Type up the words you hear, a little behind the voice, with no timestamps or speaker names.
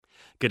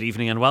Good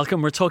evening and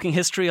welcome. We're talking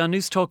history on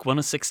News Talk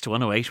 106 to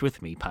 108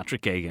 with me,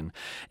 Patrick Gagan.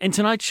 In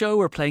tonight's show,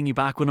 we're playing you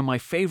back one of my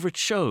favourite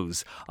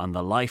shows on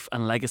the life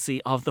and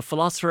legacy of the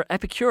philosopher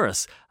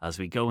Epicurus as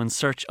we go in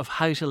search of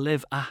how to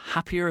live a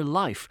happier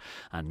life.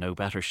 And no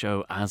better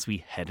show as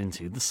we head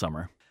into the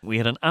summer. We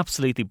had an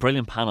absolutely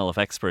brilliant panel of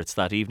experts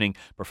that evening.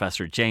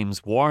 Professor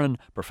James Warren,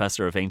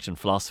 Professor of Ancient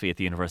Philosophy at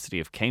the University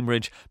of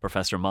Cambridge,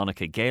 Professor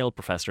Monica Gale,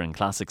 Professor in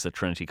Classics at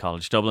Trinity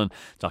College Dublin,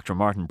 Dr.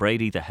 Martin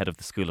Brady, the Head of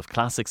the School of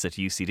Classics at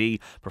UCD,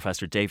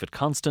 Professor David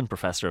Constant,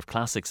 Professor of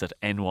Classics at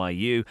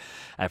NYU,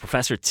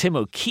 Professor Tim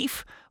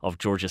O'Keefe of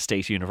Georgia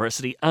State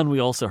University, and we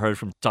also heard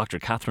from Dr.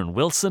 Catherine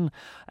Wilson,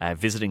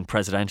 visiting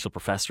Presidential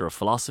Professor of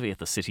Philosophy at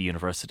the City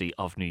University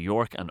of New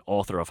York and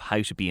author of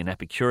How to Be an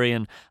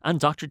Epicurean, and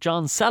Dr.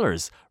 John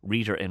Sellers,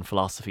 Reader in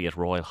Philosophy at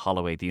Royal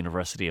Holloway, the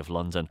University of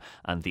London,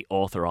 and the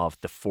author of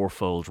The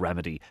Fourfold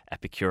Remedy,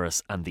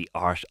 Epicurus and the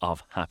Art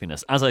of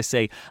Happiness. As I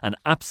say, an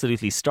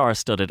absolutely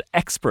star-studded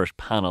expert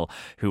panel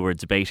who were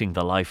debating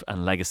the life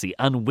and legacy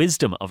and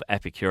wisdom of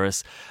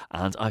Epicurus,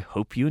 and I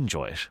hope you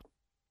enjoy it.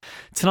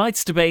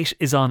 Tonight's debate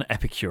is on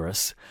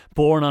Epicurus.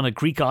 Born on a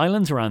Greek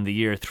island around the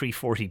year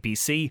 340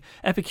 BC,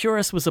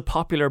 Epicurus was a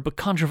popular but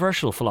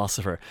controversial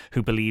philosopher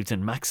who believed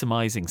in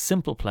maximising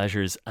simple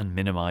pleasures and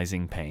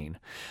minimising pain.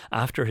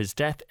 After his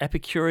death,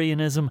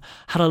 Epicureanism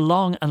had a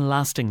long and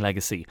lasting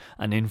legacy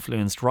and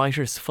influenced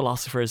writers,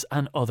 philosophers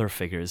and other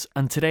figures,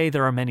 and today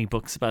there are many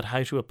books about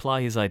how to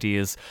apply his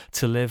ideas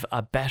to live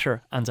a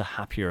better and a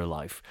happier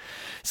life.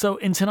 So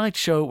in tonight's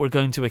show we're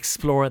going to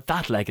explore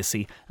that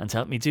legacy, and to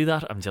help me do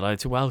that I'm delighted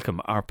to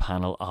welcome our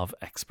panel of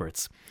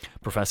experts.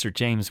 Professor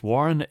James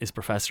Warren is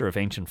Professor of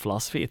Ancient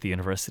Philosophy at the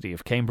University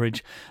of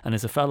Cambridge and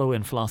is a Fellow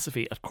in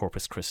Philosophy at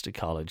Corpus Christi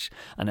College.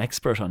 An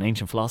expert on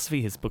ancient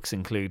philosophy, his books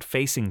include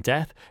Facing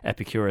Death,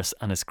 Epicurus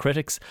and His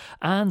Critics,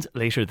 and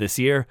later this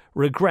year,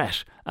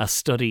 Regret, a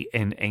study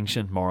in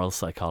ancient moral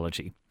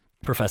psychology.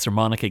 Professor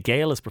Monica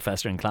Gale is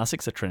Professor in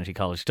Classics at Trinity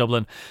College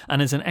Dublin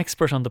and is an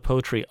expert on the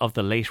poetry of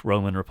the late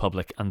Roman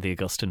Republic and the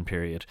Augustan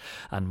period,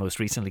 and most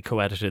recently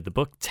co-edited the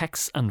book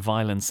Texts and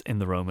Violence in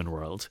the Roman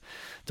World.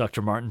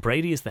 Dr. Martin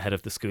Brady is the Head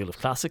of the School of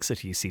Classics at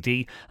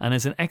UCD and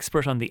is an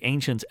expert on the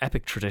ancient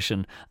epic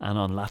tradition and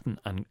on Latin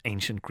and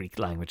ancient Greek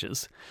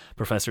languages.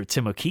 Professor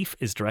Tim O'Keefe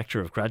is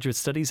Director of Graduate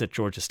Studies at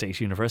Georgia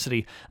State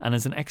University and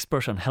is an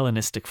expert on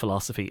Hellenistic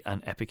philosophy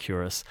and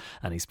Epicurus,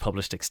 and he's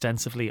published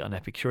extensively on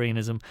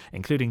Epicureanism,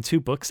 including two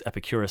books,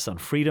 Epicurus on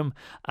Freedom,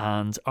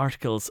 and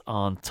articles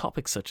on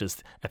topics such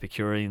as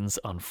Epicureans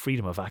on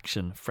freedom of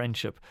action,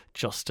 friendship,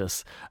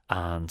 justice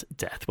and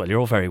death. Well,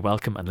 you're all very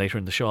welcome, and later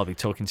in the show I'll be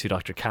talking to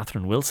Dr.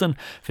 Catherine Wilson,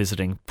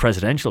 visiting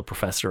Presidential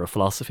Professor of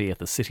Philosophy at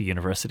the City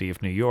University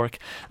of New York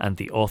and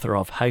the author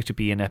of How to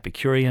Be an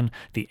Epicurean,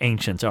 The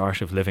Ancient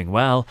Art of Living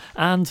Well,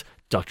 and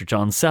Dr.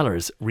 John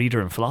Sellers, Reader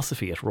in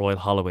Philosophy at Royal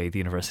Holloway, the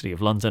University of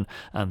London,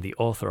 and the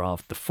author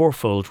of The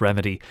Fourfold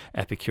Remedy,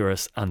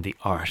 Epicurus and the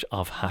Art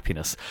of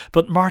Happiness.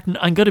 But Martin,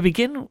 I'm going to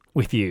begin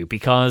with you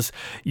because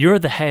you're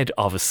the head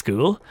of a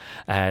school,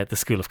 the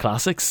School of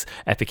Classics.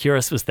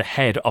 Epicurus was the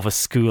head of a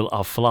school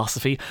of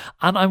philosophy,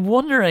 and I'm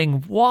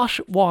wondering, what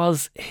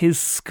was his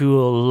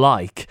school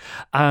like,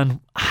 and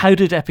how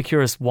did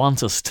Epicurus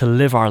want us to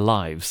live our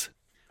lives?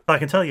 I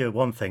can tell you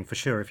one thing for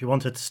sure. If you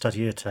wanted to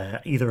study at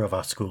either of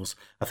our schools,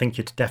 I think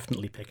you'd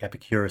definitely pick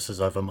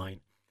Epicurus's over mine.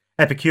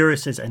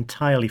 Epicurus is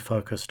entirely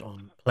focused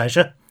on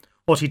pleasure.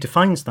 What he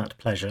defines that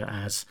pleasure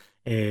as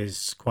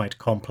is quite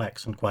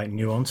complex and quite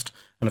nuanced.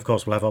 And of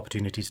course, we'll have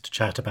opportunities to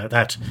chat about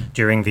that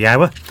during the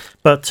hour.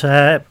 But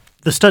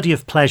the study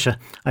of pleasure,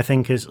 I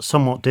think, is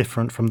somewhat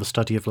different from the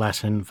study of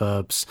Latin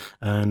verbs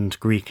and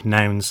Greek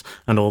nouns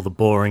and all the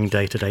boring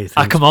day-to-day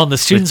things. Come on, the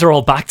students are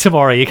all back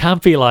tomorrow. You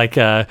can't be like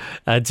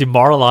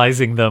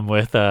demoralising them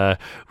with I'm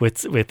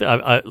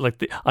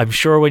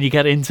sure when you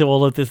get into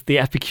all of this, the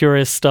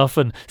Epicurus stuff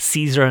and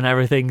Caesar and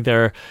everything,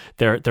 they're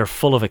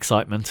full of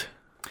excitement.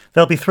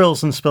 There'll be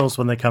thrills and spills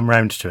when they come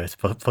round to it,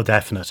 for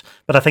definite.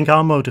 But I think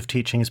our mode of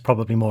teaching is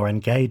probably more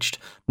engaged,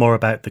 more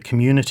about the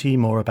community,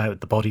 more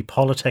about the body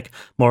politic,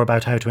 more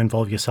about how to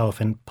involve yourself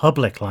in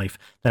public life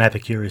than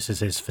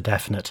Epicurus's is for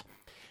definite.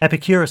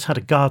 Epicurus had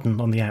a garden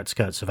on the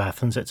outskirts of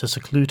Athens. It's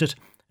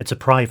a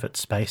private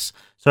space.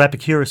 So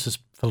Epicurus's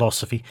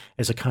philosophy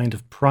is a kind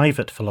of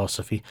private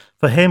philosophy.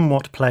 For him,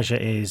 what pleasure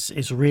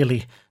is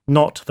really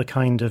not the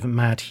kind of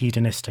mad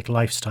hedonistic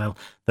lifestyle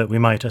that we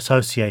might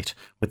associate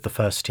with the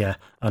first year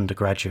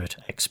undergraduate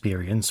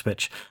experience,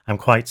 which I'm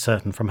quite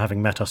certain from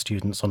having met our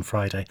students on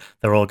Friday,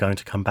 they're all going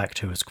to come back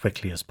to as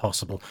quickly as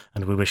possible,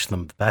 and we wish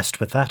them the best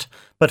with that.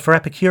 But for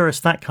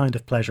Epicurus, that kind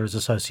of pleasure is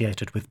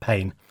associated with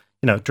pain.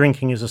 You know,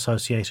 drinking is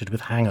associated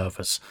with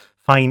hangovers.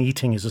 Fine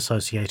eating is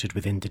associated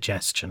with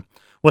indigestion.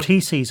 What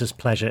he sees as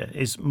pleasure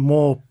is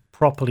more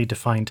properly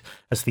defined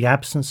as the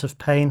absence of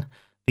pain,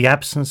 the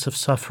absence of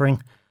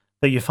suffering,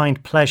 that you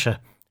find pleasure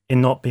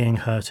in not being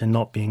hurt, in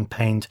not being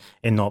pained,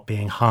 in not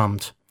being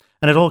harmed.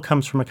 And it all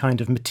comes from a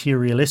kind of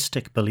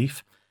materialistic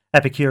belief.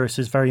 Epicurus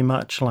is very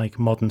much like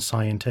modern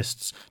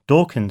scientists,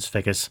 Dawkins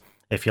figures,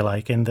 if you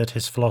like, in that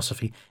his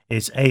philosophy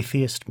is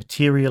atheist,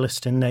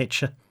 materialist in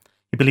nature.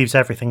 He believes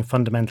everything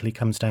fundamentally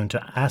comes down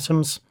to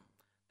atoms.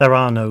 There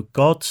are no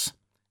gods.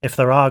 If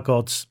there are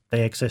gods,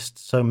 they exist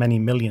so many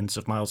millions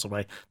of miles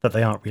away that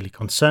they aren't really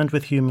concerned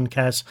with human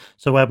cares.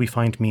 So where we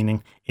find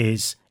meaning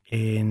is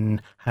in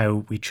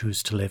how we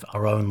choose to live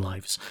our own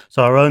lives.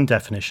 So our own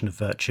definition of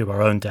virtue,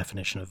 our own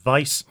definition of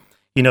vice.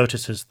 He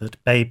notices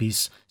that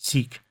babies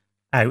seek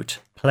out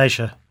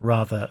pleasure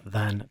rather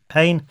than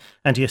pain,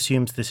 and he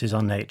assumes this is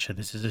our nature.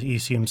 He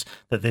assumes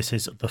that this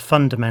is the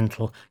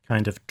fundamental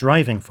kind of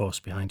driving force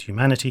behind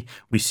humanity.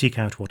 We seek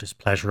out what is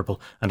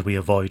pleasurable and we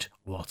avoid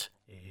what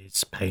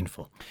is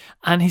painful.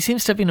 And he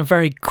seems to have been a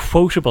very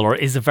quotable, or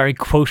is a very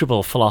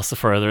quotable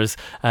philosopher. There's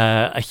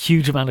a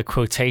huge amount of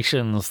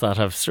quotations that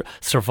have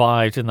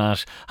survived and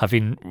that have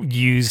been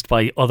used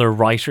by other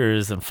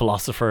writers and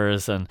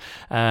philosophers, and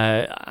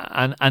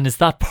is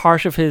that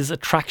part of his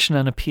attraction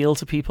and appeal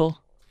to people?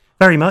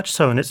 Very much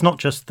so, and it's not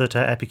just that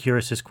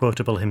Epicurus is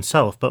quotable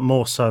himself, but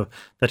more so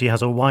that he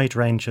has a wide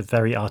range of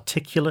very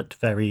articulate,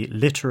 very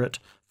literate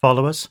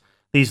followers.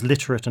 These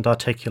literate and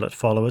articulate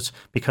followers,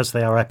 because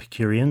they are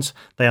Epicureans,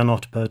 they are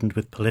not burdened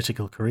with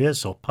political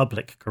careers or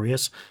public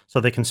careers,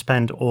 so they can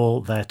spend all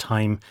their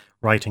time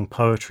writing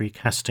poetry,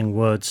 casting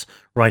words,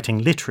 writing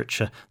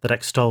literature that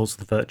extols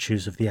the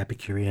virtues of the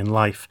Epicurean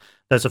life.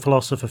 There's a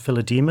philosopher,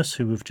 Philodemus,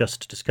 who we've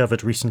just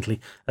discovered recently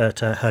at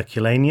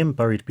Herculaneum,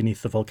 buried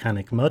beneath the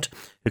volcanic mud,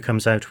 who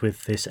comes out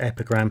with this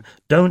epigram: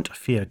 "Don't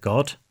fear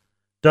God,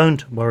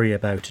 don't worry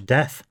about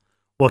death.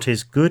 What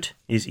is good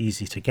is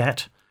easy to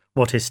get.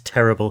 What is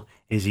terrible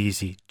is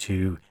easy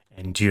to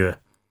endure."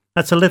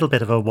 That's a little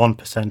bit of a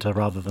 1%er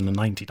rather than a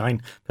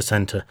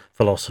 99%er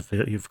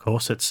philosophy, of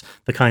course. It's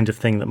the kind of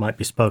thing that might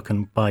be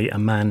spoken by a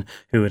man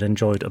who had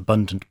enjoyed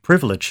abundant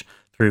privilege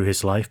through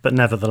his life, but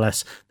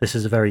nevertheless, this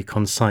is a very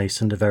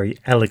concise and a very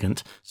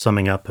elegant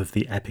summing up of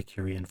the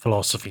Epicurean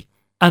philosophy.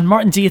 And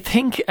Martin, do you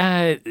think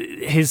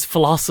his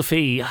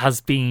philosophy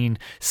has been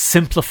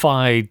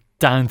simplified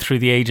down through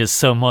the ages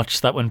so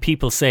much that when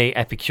people say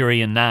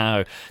Epicurean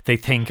now, they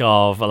think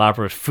of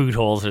elaborate food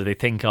halls, or they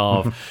think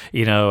of,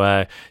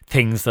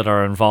 things that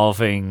are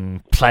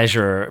involving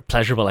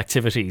pleasurable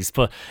activities.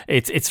 But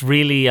it's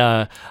really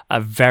a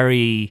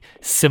very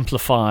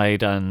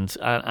simplified and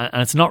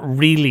it's not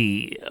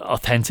really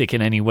authentic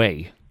in any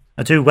way.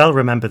 I do well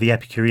remember the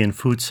Epicurean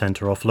Food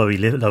Centre off Lower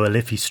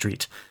Liffey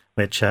Street,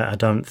 which I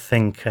don't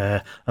think,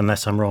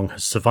 unless I'm wrong,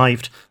 has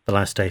survived the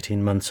last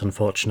 18 months,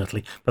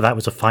 unfortunately. But that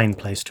was a fine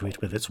place to eat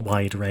with its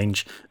wide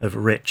range of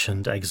rich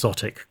and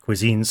exotic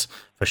cuisines,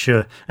 for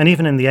sure. And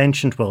even in the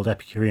ancient world,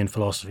 Epicurean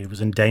philosophy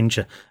was in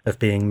danger of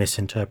being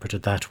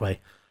misinterpreted that way.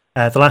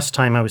 The last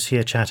time I was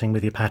here chatting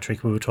with you,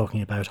 Patrick, we were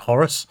talking about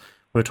Horace.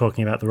 We were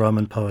talking about the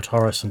Roman poet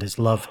Horace and his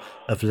love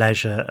of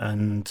leisure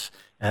and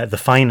the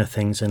finer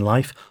things in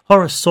life.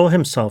 Horace saw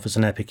himself as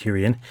an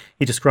Epicurean.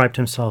 He described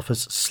himself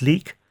as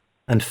sleek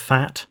and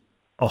fat,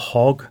 a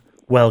hog,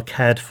 well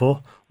cared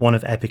for, one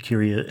of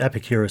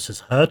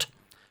Epicurus's herd.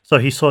 So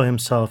he saw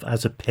himself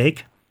as a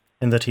pig,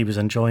 in that he was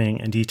enjoying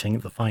and eating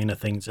the finer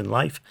things in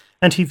life,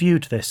 and he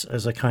viewed this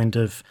as a kind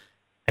of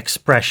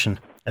expression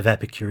of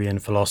Epicurean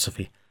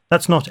philosophy.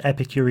 That's not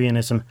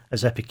Epicureanism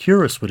as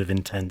Epicurus would have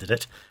intended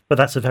it, but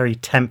that's a very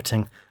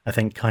tempting, I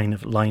think, kind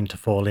of line to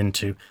fall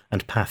into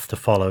and path to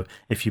follow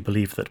if you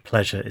believe that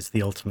pleasure is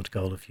the ultimate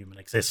goal of human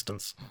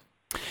existence.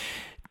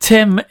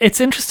 Tim,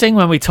 it's interesting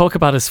when we talk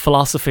about his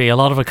philosophy, a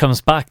lot of it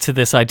comes back to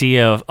this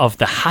idea of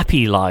the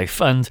happy life.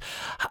 And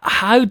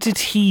how did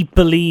he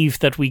believe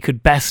that we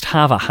could best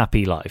have a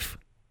happy life?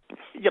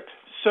 Yep.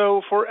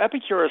 So for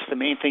Epicurus, the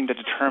main thing that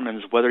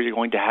determines whether you're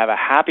going to have a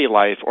happy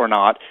life or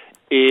not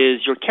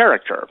is your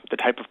character, the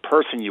type of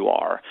person you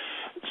are.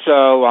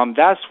 So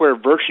that's where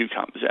virtue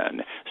comes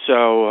in.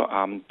 So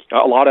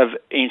a lot of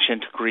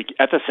ancient Greek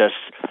ethicists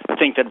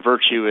think that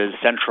virtue is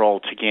central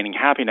to gaining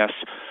happiness.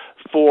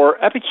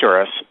 For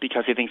Epicurus,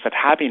 because he thinks that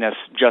happiness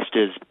just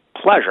is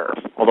pleasure,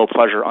 although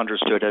pleasure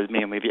understood as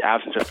mainly the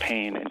absence of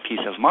pain and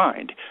peace of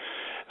mind.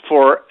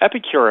 For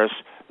Epicurus,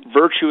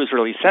 virtue is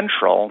really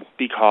central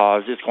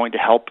because it's going to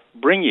help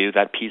bring you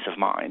that peace of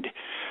mind.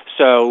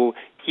 So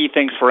he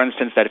thinks, for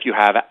instance, that if you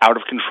have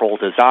out-of-control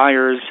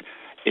desires,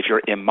 if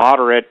you're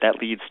immoderate, that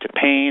leads to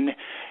pain.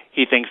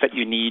 He thinks that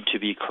you need to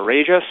be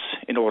courageous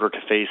in order to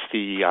face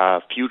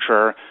the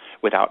future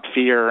without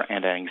fear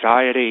and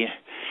anxiety.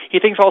 He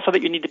thinks also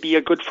that you need to be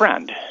a good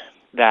friend,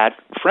 that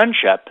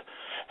friendship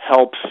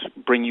helps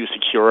bring you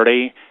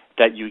security,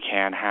 that you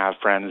can have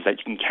friends that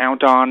you can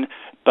count on,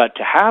 but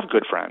to have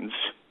good friends,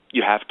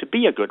 you have to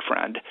be a good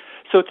friend.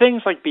 So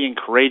things like being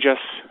courageous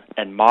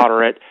and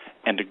moderate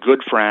and a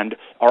good friend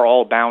are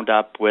all bound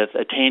up with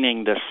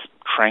attaining this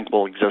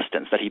tranquil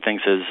existence that he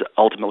thinks is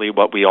ultimately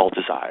what we all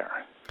desire.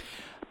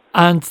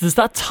 And does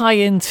that tie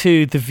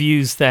into the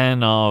views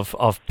then of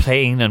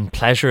pain and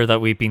pleasure that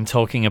we've been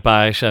talking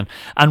about?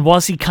 And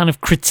was he kind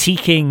of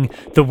critiquing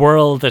the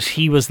world that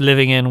he was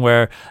living in,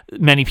 where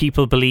many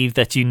people believed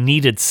that you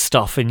needed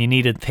stuff and you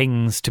needed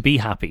things to be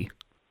happy?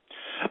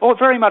 Oh,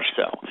 very much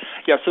so.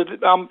 Yeah, so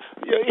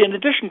in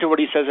addition to what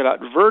he says about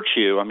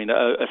virtue, I mean,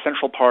 a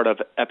central part of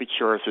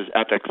Epicurus's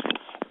ethics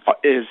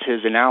is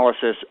his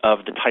analysis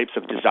of the types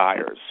of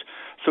desires.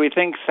 So he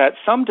thinks that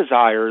some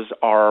desires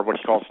are what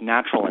he calls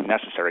natural and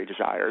necessary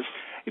desires.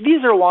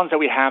 These are ones that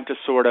we have just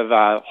sort of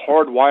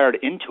hardwired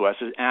into us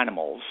as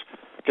animals,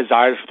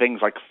 desires for things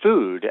like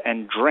food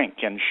and drink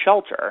and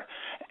shelter.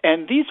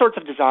 And these sorts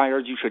of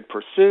desires you should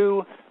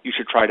pursue, you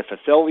should try to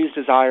fulfill these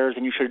desires,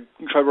 and you should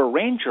try to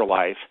arrange your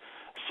life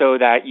so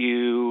that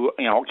you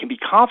can be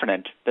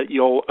confident that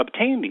you'll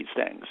obtain these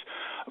things.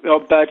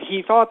 But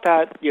he thought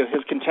that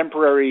his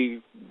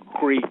contemporary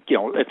Greek,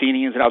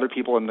 Athenians and other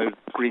people in the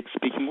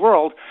Greek-speaking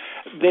world,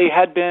 they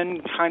had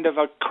been kind of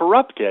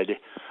corrupted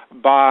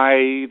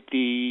by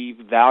the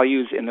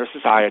values in their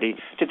society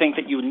to think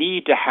that you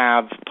need to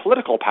have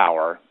political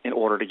power in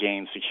order to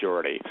gain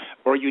security,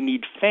 or you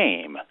need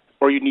fame,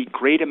 or you need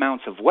great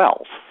amounts of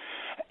wealth.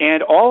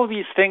 And all of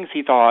these things,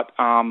 he thought,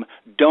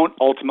 don't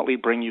ultimately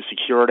bring you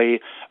security.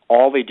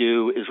 All they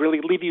do is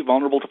really leave you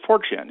vulnerable to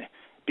fortune,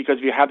 because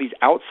if you have these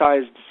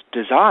outsized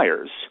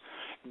desires,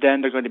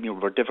 then they're going to be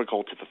more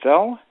difficult to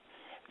fulfill.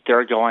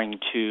 They're going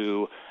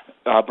to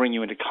bring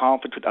you into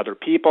conflict with other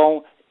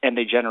people, and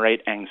they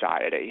generate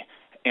anxiety.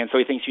 And so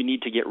he thinks you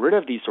need to get rid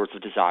of these sorts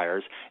of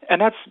desires,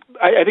 and that's,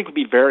 I think, would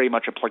be very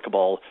much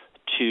applicable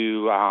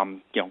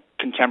to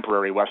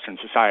contemporary Western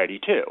society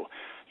too.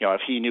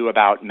 If he knew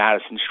about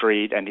Madison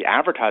Street and the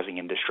advertising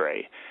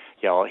industry,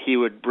 he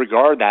would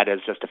regard that as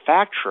just a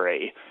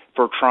factory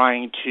for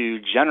trying to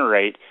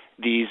generate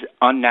these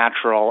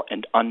unnatural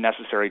and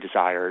unnecessary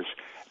desires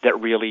that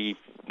really,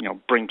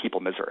 bring people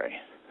misery.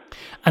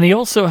 And he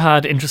also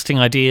had interesting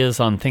ideas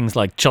on things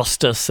like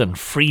justice and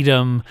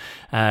freedom,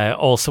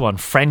 also on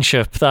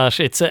friendship, that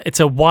it's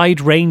a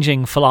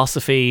wide-ranging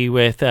philosophy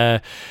with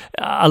a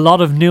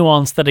lot of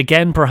nuance that,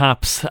 again,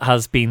 perhaps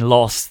has been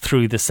lost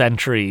through the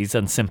centuries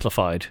and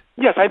simplified.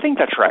 Yes, I think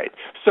that's right.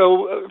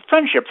 So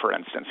friendship, for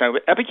instance. Now,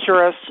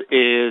 Epicurus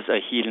is a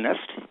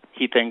hedonist.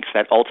 He thinks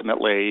that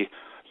ultimately,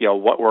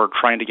 what we're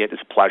trying to get is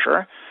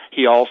pleasure.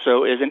 He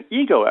also is an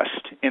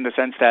egoist in the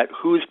sense that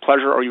whose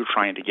pleasure are you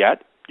trying to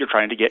get? You're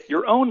trying to get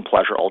your own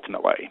pleasure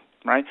ultimately,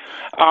 right?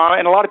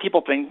 And a lot of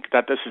people think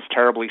that this is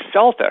terribly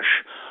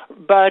selfish,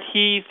 but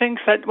he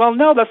thinks that, well,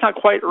 no, that's not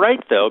quite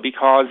right, though,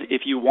 because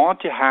if you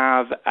want to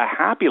have a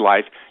happy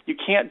life, you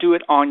can't do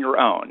it on your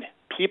own.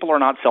 People are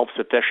not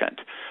self-sufficient.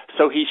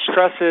 So he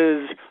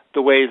stresses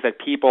the ways that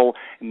people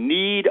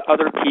need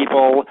other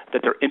people,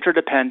 that they're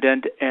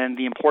interdependent, and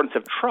the importance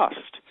of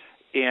trust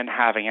in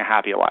having a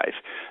happy life.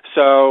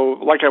 So,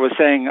 like I was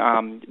saying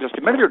just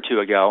a minute or two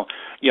ago,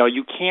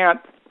 you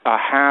can't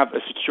have a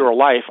secure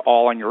life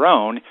all on your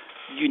own.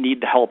 You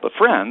need the help of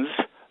friends,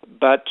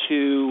 but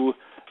to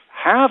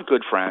have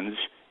good friends,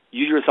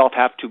 you yourself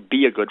have to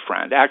be a good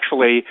friend.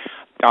 Actually,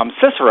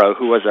 Cicero,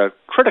 who was a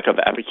critic of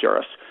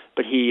Epicurus,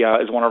 but he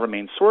is one of our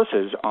main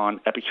sources on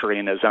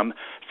Epicureanism,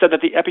 said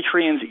that the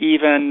Epicureans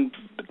even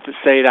to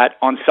say that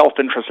on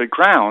self-interested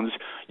grounds,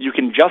 you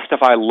can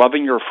justify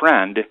loving your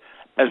friend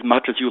as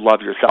much as you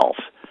love yourself.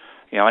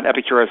 And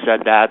Epicurus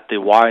said that the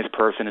wise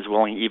person is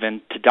willing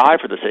even to die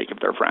for the sake of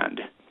their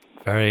friend.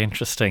 Very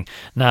interesting.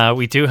 Now,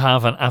 we do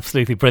have an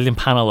absolutely brilliant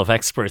panel of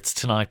experts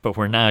tonight, but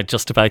we're now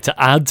just about to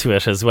add to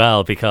it as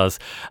well, because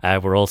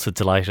we're also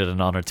delighted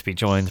and honoured to be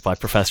joined by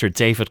Professor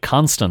David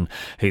Konston,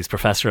 who's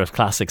Professor of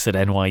Classics at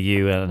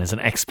NYU and is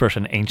an expert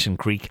in ancient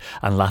Greek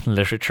and Latin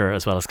literature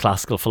as well as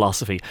classical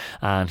philosophy.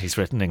 And he's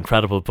written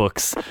incredible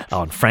books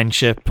on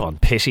friendship, on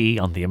pity,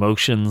 on the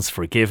emotions,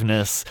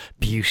 forgiveness,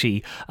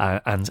 beauty,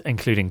 and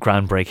including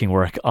groundbreaking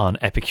work on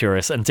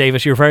Epicurus. And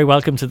David, you're very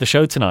welcome to the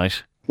show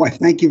tonight. Why,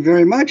 thank you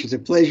very much. It's a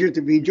pleasure to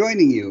be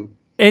joining you.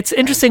 It's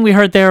interesting, we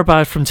heard there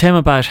from Tim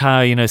about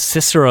how,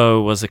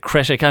 Cicero was a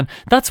critic, and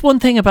that's one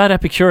thing about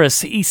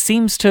Epicurus. He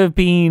seems to have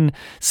been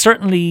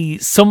certainly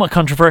somewhat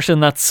controversial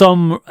in that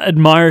some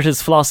admired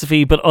his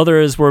philosophy, but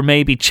others were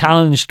maybe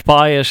challenged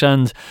by it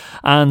and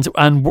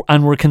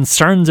were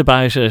concerned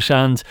about it,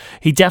 and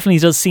he definitely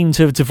does seem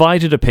to have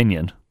divided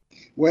opinion.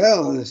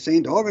 Well,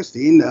 St.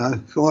 Augustine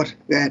thought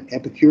that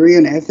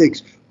Epicurean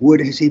ethics would,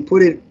 as he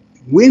put it,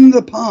 win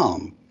the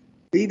palm,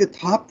 be the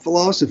top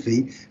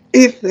philosophy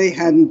if they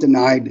hadn't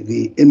denied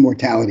the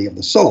immortality of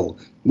the soul,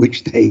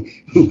 which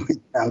they were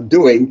now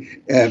doing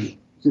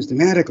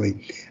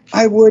systematically.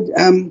 I would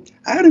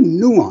add a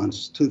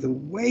nuance to the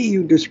way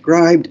you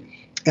described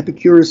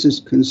Epicurus's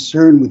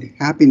concern with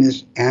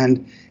happiness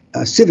and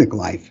civic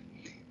life.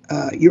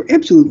 You're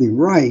absolutely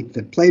right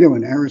that Plato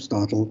and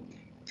Aristotle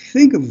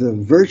think of the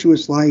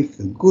virtuous life,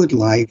 the good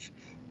life,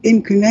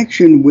 in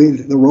connection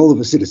with the role of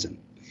a citizen.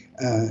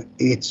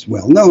 It's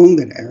well known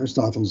that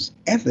Aristotle's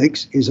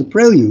ethics is a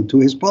prelude to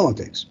his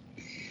politics.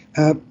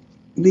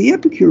 The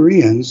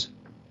Epicureans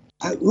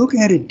look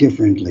at it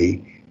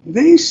differently.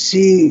 They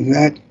see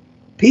that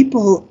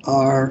people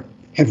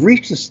have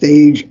reached a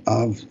stage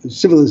of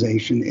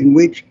civilization in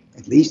which,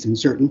 at least in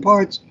certain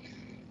parts,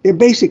 their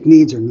basic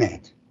needs are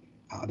met.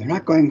 They're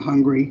not going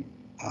hungry.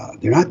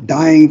 They're not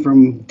dying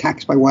from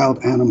attacks by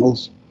wild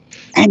animals.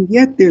 And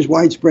yet there's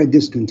widespread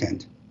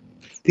discontent.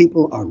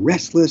 People are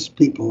restless.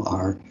 People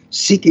are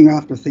seeking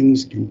after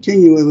things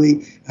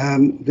continually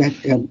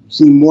that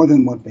seem more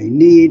than what they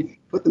need,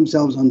 put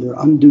themselves under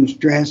undue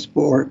stress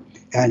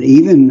and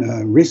even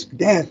risk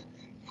death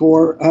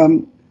for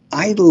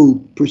idle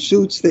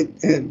pursuits that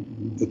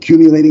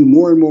accumulating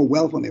more and more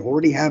wealth when they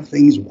already have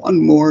things,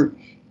 one more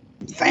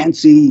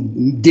fancy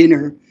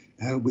dinner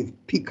with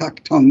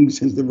peacock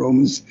tongues, as the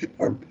Romans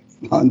are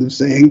fond of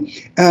saying.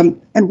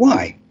 And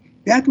why?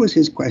 That was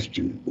his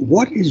question.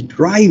 What is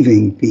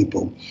driving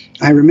people?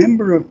 I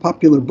remember a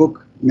popular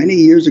book many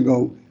years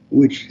ago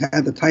which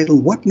had the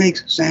title, What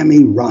Makes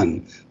Sammy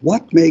Run?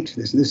 What makes,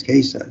 in this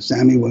case,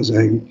 Sammy was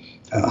a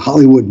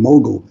Hollywood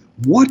mogul.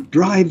 What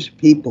drives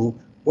people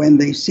when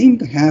they seem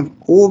to have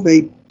all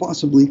they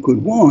possibly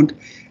could want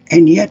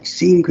and yet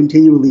seem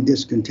continually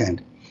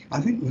discontent?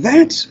 I think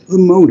that's the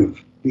motive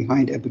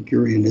behind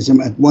Epicureanism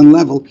at one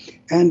level,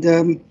 and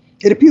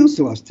it appeals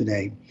to us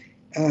today.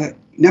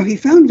 Now, he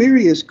found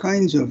various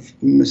kinds of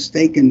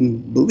mistaken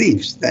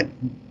beliefs that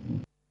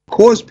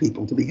cause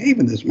people to behave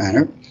in this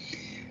manner,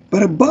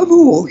 but above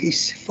all,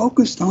 he's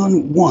focused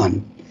on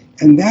one,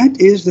 and that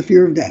is the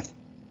fear of death.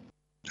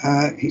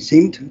 He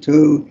seemed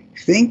to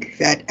think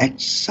that at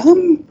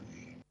some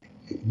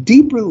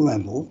deeper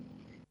level,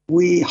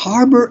 we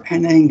harbor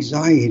an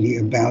anxiety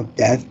about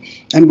death,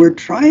 and we're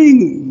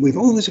trying, with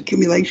all this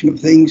accumulation of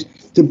things,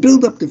 to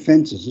build up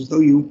defenses as though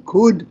you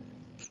could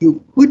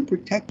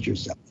protect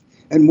yourself.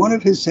 And one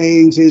of his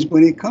sayings is,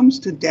 when it comes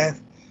to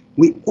death,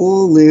 we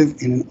all live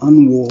in an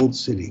unwalled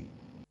city.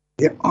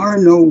 There are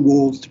no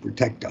walls to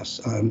protect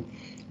us.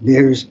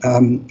 The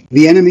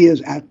enemy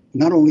is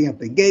not only at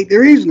the gate,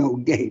 there is no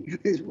gate.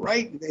 It's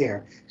right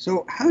there.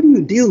 So how do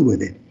you deal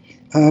with it?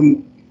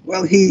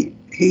 Well, he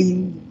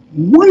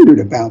wondered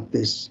about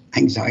this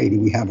anxiety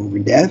we have over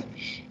death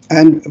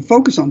and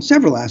focused on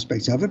several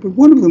aspects of it, but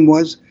one of them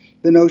was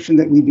the notion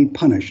that we'd be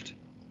punished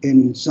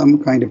in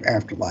some kind of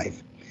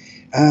afterlife.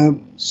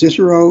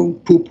 Cicero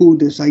poo-pooed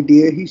this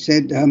idea. He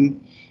said,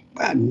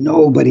 well,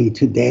 nobody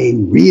today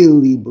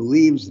really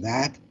believes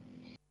that.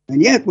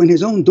 And yet, when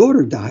his own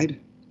daughter died,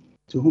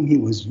 to whom he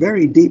was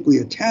very deeply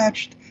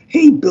attached,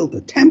 he built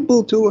a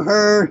temple to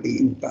her.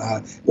 He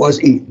was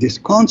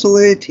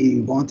disconsolate.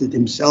 He wanted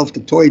himself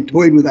to toyed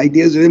with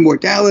ideas of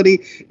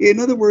immortality. In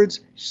other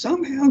words,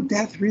 somehow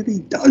death really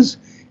does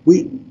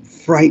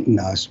frighten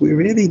us. We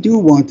really do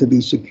want to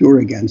be secure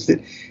against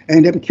it.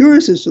 And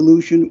Epicurus'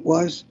 solution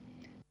was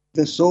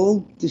the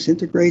soul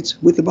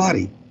disintegrates with the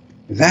body.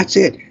 That's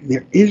it.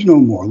 There is no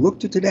more. Look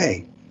to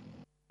today.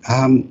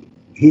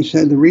 He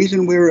said the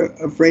reason we're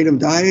afraid of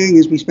dying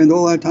is we spend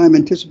all our time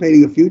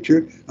anticipating a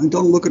future and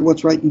don't look at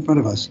what's right in front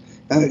of us.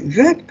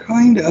 That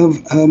kind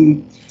of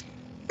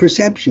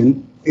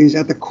perception is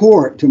at the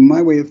core, to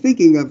my way of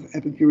thinking, of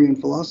Epicurean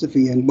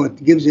philosophy and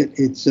what gives it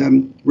its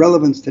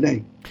relevance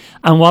today.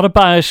 And what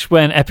about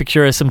when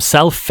Epicurus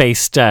himself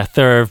faced death?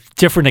 There are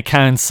different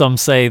accounts. Some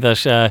say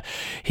that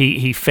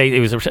he faced, it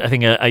was, I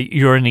think, a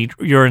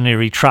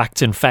urinary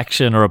tract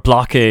infection or a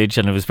blockage,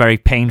 and it was very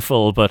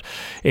painful. But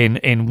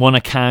in one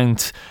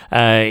account,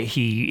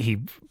 he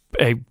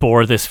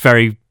bore this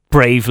very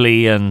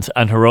bravely and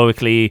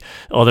heroically.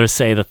 Others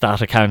say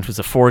that account was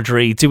a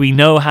forgery. Do we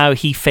know how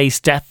he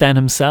faced death then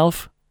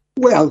himself?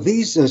 Well,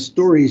 these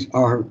stories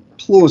are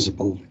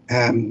plausible.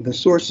 The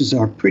sources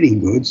are pretty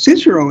good.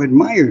 Cicero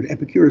admired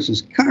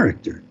Epicurus'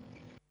 character.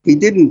 He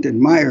didn't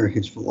admire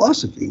his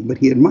philosophy, but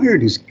he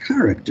admired his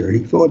character. He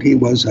thought he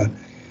was a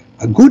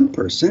good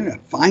person, a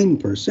fine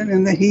person,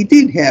 and that he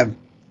did have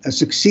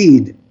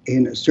succeed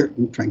in a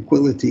certain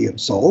tranquility of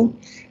soul.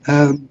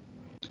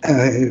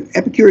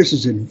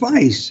 Epicurus'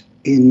 advice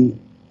in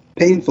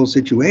painful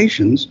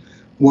situations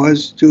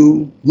was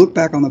to look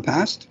back on the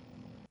past,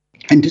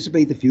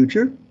 anticipate the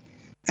future,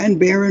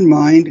 and bear in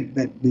mind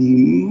that the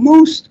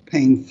most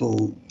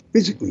painful,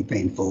 physically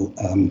painful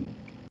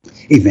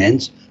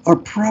events are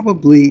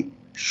probably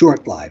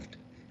short-lived.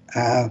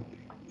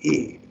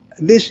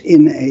 This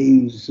in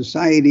a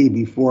society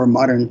before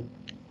modern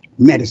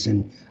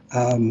medicine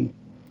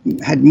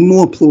had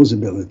more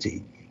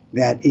plausibility,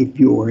 that if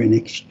you were in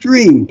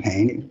extreme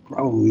pain, it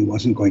probably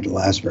wasn't going to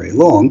last very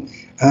long.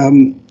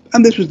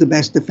 And this was the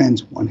best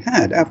defense one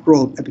had. After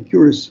all,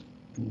 Epicurus'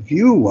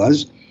 view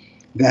was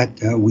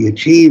that we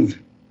achieve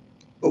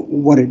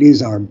what it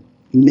is our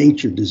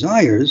nature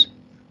desires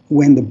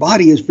when the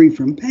body is free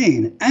from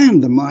pain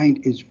and the mind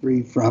is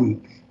free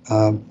from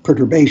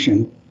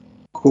perturbation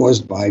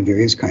caused by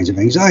various kinds of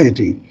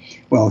anxiety.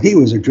 Well, he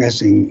was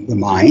addressing the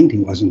mind. He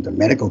wasn't a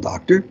medical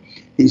doctor.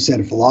 He said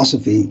a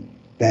philosophy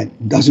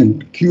that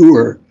doesn't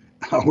cure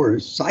our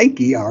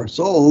psyche, our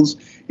souls,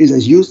 is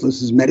as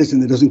useless as medicine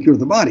that doesn't cure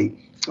the body.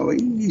 So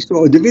he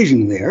saw a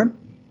division there.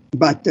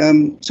 But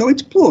so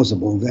it's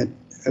plausible that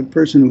a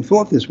person who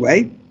thought this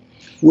way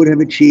would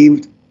have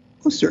achieved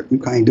a certain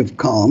kind of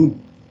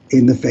calm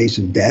in the face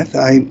of death.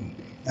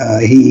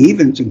 He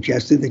even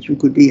suggested that you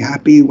could be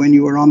happy when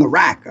you were on the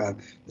rack. The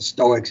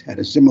Stoics had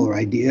a similar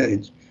idea.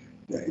 It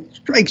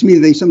strikes me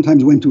they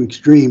sometimes went to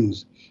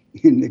extremes.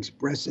 in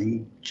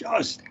expressing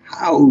just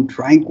how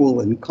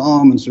tranquil and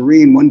calm and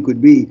serene one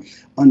could be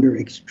under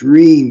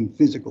extreme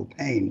physical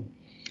pain.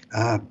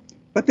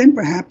 But then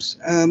perhaps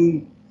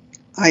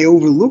I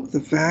overlooked the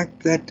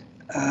fact that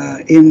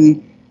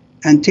in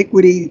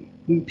antiquity,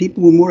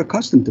 people were more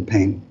accustomed to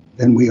pain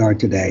than we are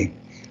today.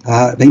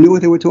 They knew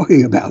what they were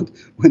talking about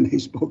when they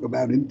spoke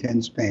about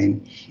intense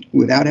pain.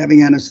 Without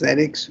having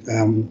anesthetics,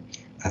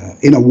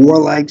 in a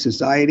warlike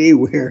society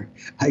where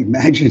I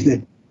imagine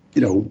that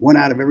 1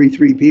 out of every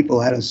 3 people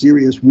had a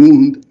serious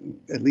wound,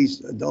 at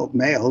least adult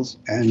males,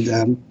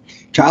 and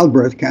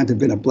childbirth can't have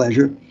been a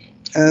pleasure.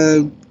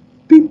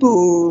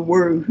 People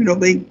were,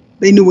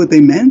 they knew what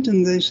they meant,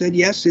 and they said,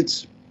 yes,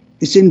 it's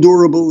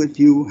endurable if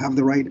you have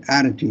the right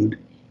attitude.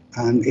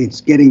 And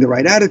it's getting the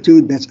right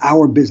attitude that's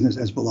our business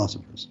as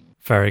philosophers.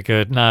 Very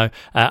good. Now,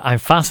 I'm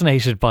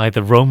fascinated by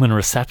the Roman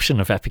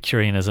reception of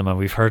Epicureanism, and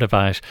we've heard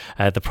about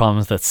the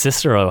problems that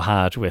Cicero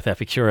had with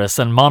Epicurus.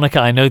 And Monica,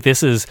 I know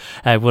this is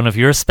one of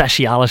your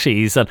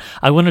specialities, and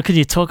I wonder, could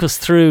you talk us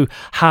through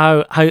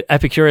how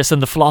Epicurus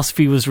and the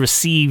philosophy was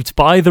received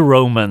by the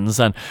Romans,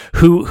 and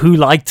who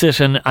liked it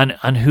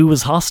and who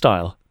was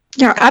hostile?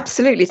 Yeah,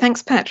 absolutely.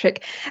 Thanks,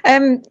 Patrick.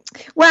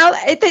 Well,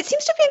 it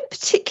seems to be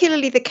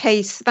particularly the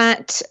case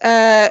that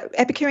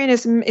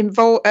Epicureanism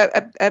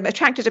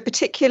attracted a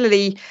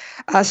particularly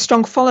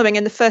strong following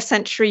in the 1st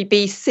century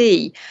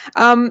BC,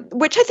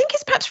 which I think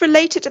is perhaps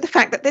related to the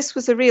fact that this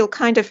was a real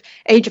kind of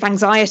age of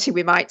anxiety,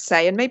 we might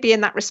say, and maybe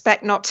in that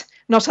respect not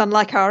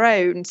unlike our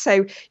own.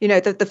 So,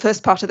 the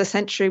first part of the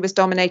century was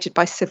dominated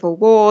by civil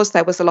wars.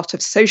 There was a lot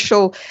of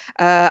social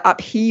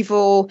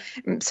upheaval,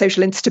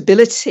 social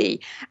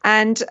instability.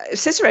 And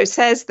Cicero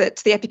says that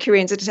the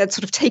Epicureans had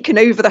sort of taken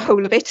over the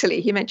whole of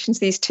Italy. He mentions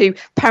these 2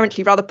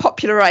 apparently rather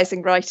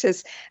popularizing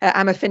writers,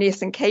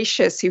 Ammophinius and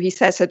Cassius, who he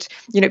says had,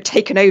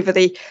 taken over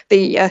the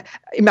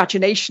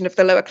imagination of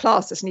the lower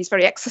classes, and he's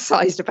very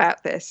exercised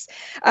about this.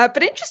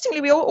 But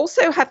interestingly, we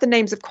also have the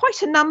names of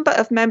quite a number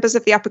of members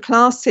of the upper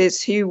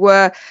classes who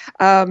were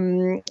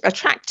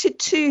attracted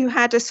to, who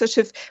had a sort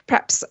of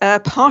perhaps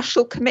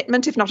partial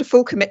commitment, if not a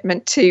full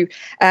commitment, to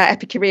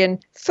Epicurean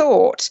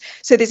thought.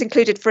 So these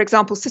included, for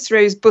example,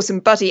 Cicero's bosom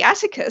buddy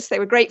Atticus. They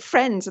were great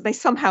friends, and they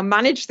somehow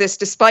managed this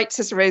despite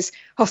Cicero's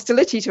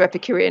hostility to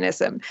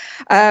Epicureanism.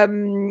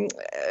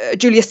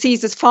 Julius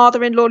Caesar's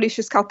father-in-law,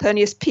 Lucius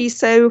Calpurnius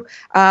Piso,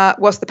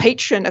 was the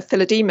patron of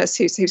Philodemus,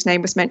 whose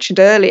name was mentioned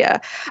earlier.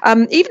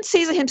 Even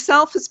Caesar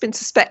himself has been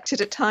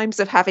suspected at times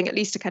of having at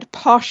least a kind of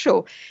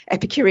partial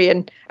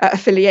Epicurean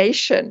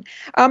affiliation.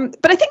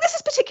 But I think this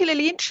is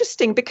particularly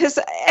interesting because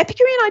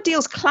Epicurean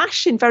ideals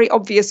clash in very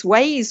obvious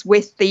ways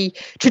with the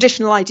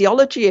traditional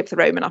ideology of the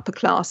Roman upper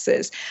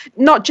classes,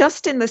 not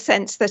just in the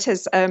sense that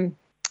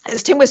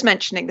as Tim was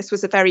mentioning, this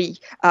was a very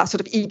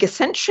sort of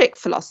egocentric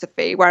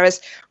philosophy, whereas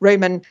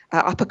Roman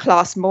upper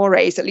class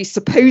mores, at least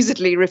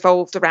supposedly,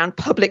 revolved around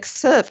public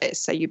service.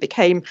 So you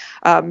became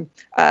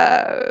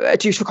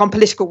due took on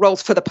political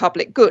roles for the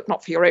public good,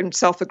 not for your own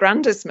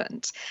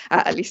self-aggrandizement,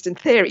 at least in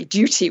theory.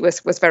 Duty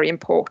was very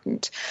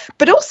important.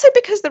 But also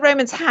because the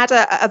Romans had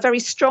a very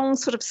strong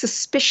sort of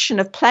suspicion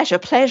of pleasure.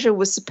 Pleasure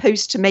was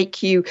supposed to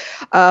make you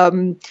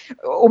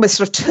almost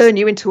sort of turn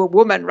you into a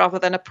woman rather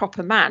than a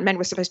proper man. Men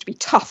were supposed to be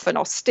tough and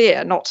austere,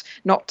 not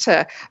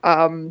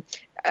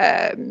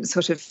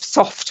sort of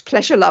soft,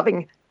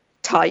 pleasure-loving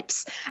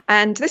types.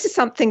 And this is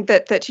something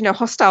that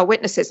hostile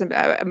witnesses,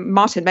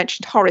 Martin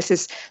mentioned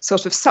Horace's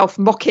sort of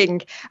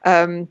self-mocking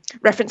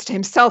reference to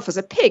himself as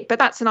a pig, but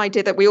that's an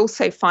idea that we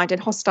also find in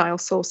hostile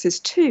sources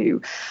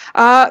too.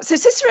 So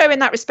Cicero in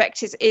that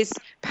respect is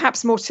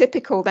perhaps more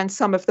typical than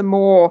some of the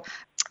more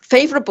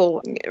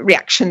favourable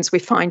reactions we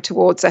find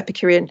towards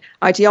Epicurean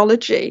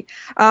ideology.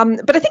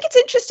 But I think it's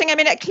interesting. I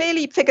mean,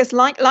 clearly figures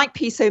like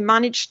Piso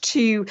managed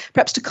to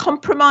perhaps to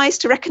compromise,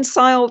 to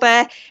reconcile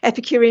their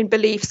Epicurean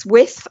beliefs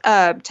with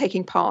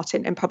taking part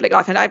in public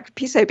life. And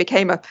Piso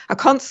became a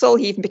consul.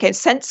 He even became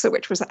censor,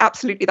 which was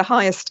absolutely the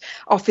highest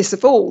office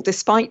of all,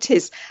 despite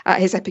his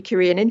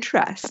Epicurean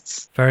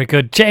interests. Very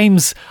good.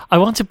 James, I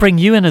want to bring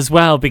you in as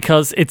well,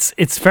 because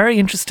it's very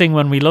interesting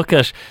when we look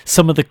at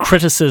some of the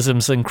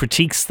criticisms and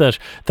critiques that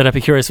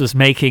Epicurus was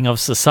making of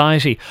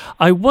society.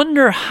 I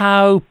wonder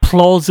how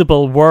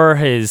plausible were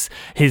his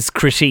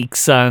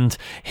critiques and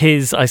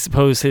his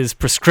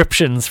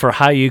prescriptions for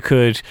how you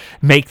could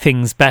make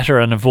things better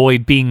and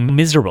avoid being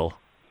miserable?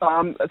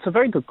 It's a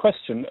very good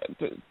question.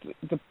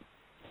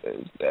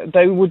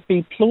 They would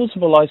be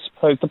plausible, I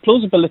suppose. The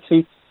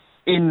plausibility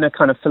in a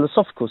kind of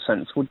philosophical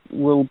sense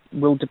will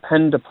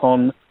depend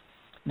upon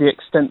the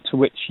extent to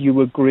which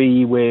you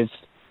agree with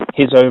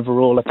his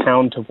overall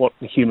account of what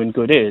the human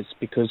good is,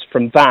 because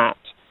from that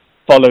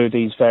follow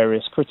these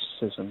various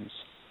criticisms.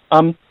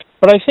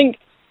 But I think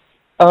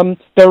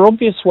there are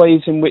obvious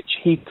ways in which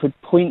he could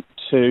point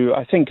to,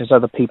 I think, as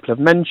other people have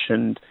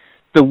mentioned,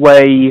 the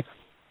way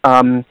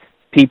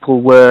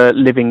people were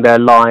living their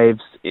lives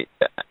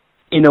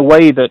in a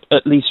way that,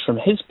 at least from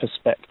his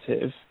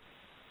perspective,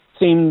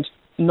 seemed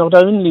not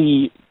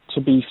only to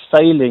be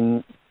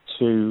failing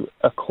to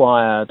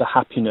acquire the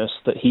happiness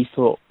that he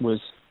thought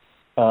was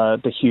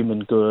the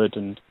human good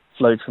and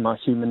flowed from our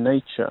human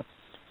nature,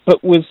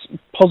 but was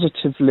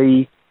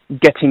positively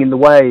getting in the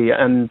way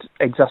and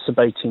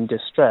exacerbating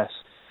distress.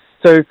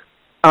 So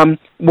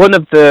one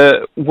of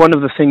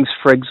the things,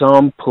 for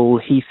example,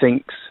 he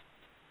thinks,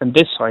 and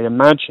this I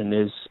imagine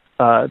is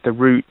the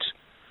root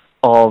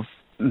of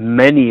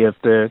many of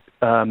the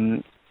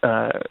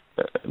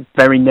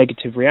very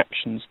negative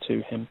reactions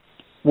to him.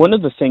 One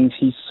of the things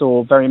he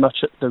saw very much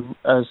at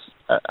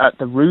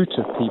the root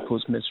of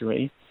people's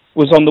misery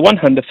was, on the one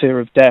hand, the fear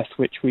of death,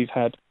 which we've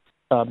had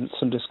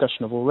some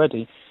discussion of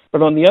already,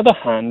 but on the other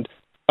hand,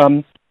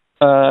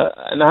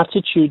 an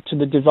attitude to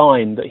the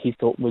divine that he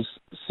thought was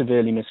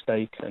severely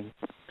mistaken.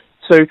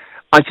 So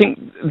I think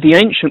the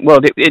ancient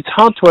world, it's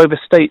hard to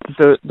overstate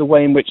the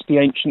way in which the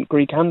ancient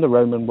Greek and the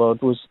Roman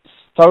world was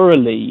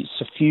thoroughly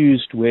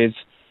suffused with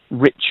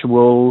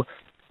ritual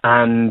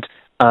and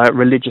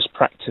religious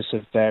practice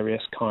of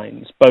various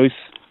kinds, both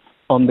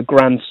on the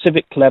grand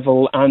civic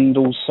level and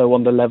also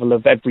on the level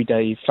of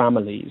everyday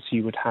families.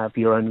 You would have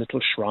your own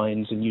little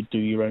shrines and you'd do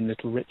your own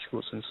little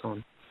rituals and so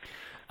on,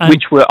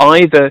 which were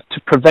either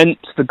to prevent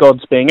the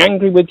gods being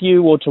angry with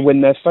you or to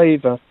win their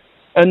favour.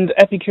 And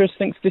Epicurus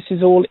thinks this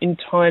is all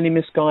entirely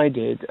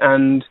misguided,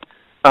 and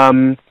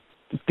the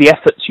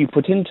efforts you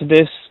put into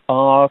this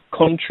are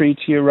contrary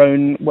to your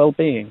own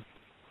well-being.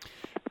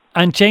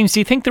 And James, do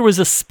you think there was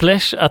a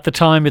split at the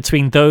time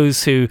between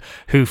those who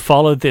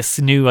followed this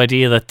new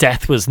idea that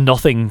death was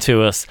nothing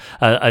to us,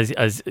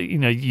 as you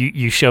know,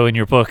 you show in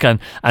your book, and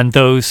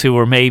those who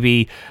were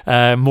maybe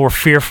more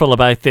fearful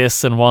about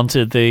this and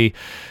wanted the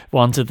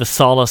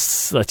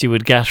solace that you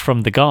would get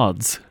from the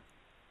gods?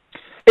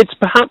 It's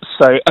perhaps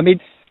so. I mean,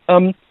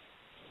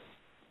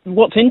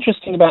 what's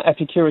interesting about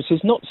Epicurus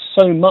is not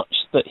so much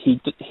that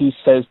he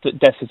says that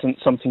death isn't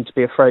something to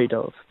be afraid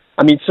of.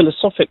 I mean,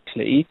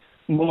 philosophically,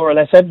 more or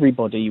less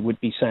everybody would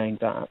be saying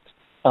that.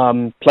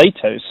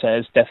 Plato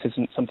says death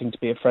isn't something to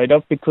be afraid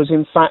of because,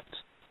 in fact,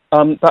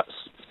 that's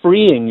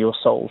freeing your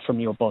soul from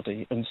your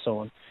body and so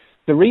on.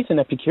 The reason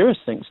Epicurus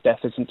thinks death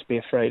isn't to be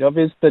afraid of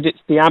is that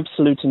it's the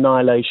absolute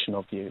annihilation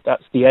of you.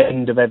 That's the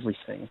end of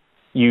everything.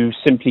 You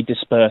simply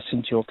disperse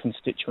into your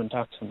constituent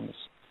atoms.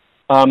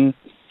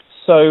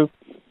 So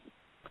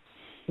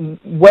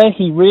where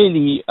he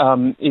really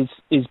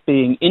is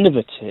being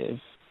innovative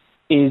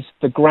is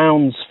the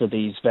grounds for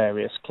these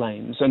various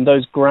claims, and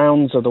those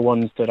grounds are the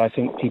ones that I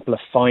think people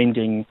are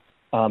finding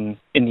in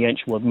the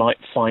ancient world might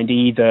find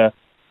either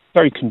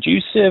very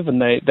conducive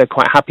and they're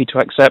quite happy to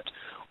accept,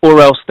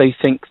 or else they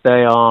think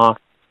they are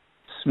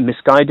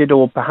misguided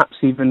or perhaps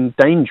even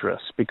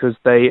dangerous because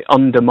they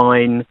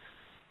undermine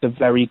the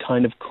very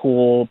kind of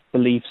core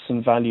beliefs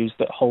and values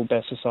that hold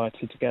their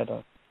society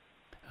together.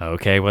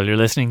 Okay, well, you're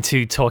listening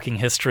to Talking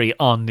History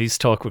on News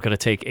Talk. We're going to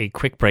take a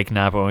quick break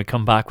now, but when we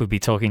come back, we'll be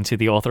talking to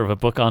the author of a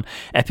book on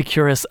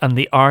Epicurus and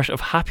the art of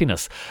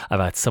happiness,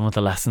 about some of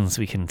the lessons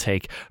we can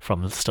take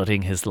from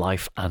studying his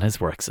life and his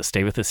work. So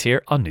stay with us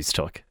here on News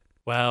Talk.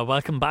 Well,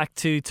 welcome back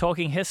to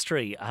Talking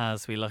History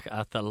as we look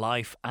at the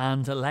life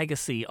and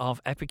legacy of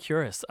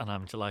Epicurus. And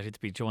I'm delighted to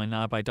be joined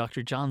now by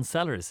Dr. John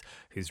Sellers,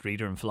 who's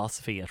reader in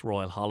philosophy at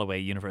Royal Holloway,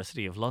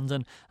 University of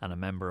London, and a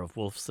member of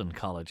Wolfson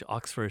College,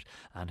 Oxford,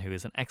 and who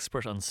is an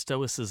expert on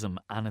Stoicism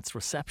and its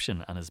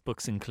reception. And his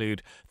books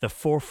include The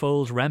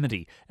Fourfold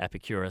Remedy,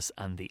 Epicurus,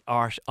 and The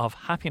Art of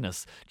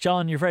Happiness.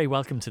 John, you're very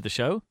welcome to the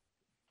show.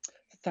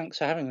 Thanks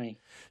for having me.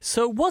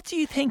 So what do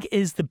you think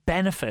is the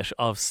benefit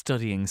of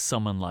studying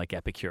someone like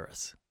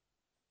Epicurus?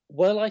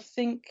 Well, I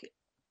think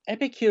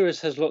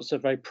Epicurus has lots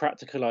of very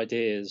practical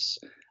ideas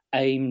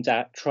aimed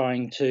at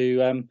trying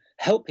to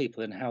help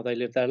people in how they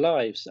live their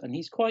lives. And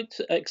he's quite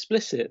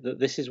explicit that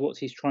this is what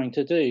he's trying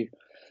to do.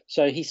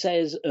 So he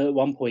says at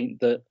one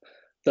point that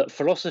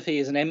philosophy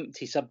is an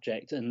empty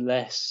subject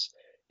unless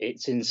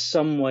it's in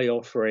some way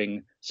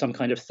offering some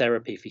kind of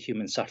therapy for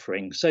human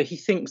suffering. So he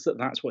thinks that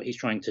that's what he's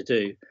trying to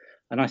do.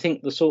 And I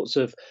think the sorts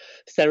of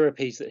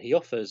therapies that he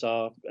offers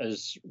are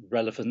as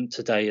relevant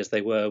today as they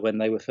were when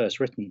they were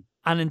first written.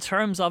 And in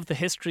terms of the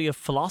history of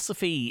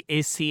philosophy,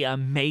 is he a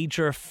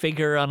major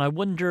figure? And I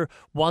wonder,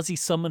 was he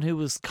someone who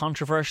was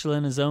controversial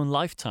in his own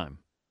lifetime?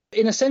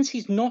 In a sense,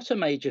 he's not a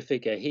major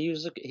figure.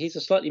 He's a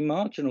slightly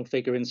marginal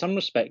figure in some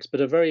respects, but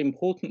a very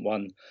important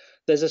one.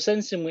 There's a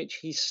sense in which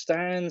he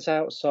stands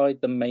outside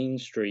the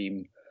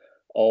mainstream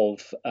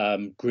of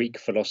Greek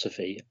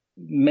philosophy.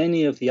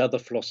 Many of the other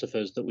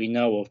philosophers that we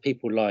know of,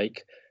 people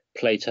like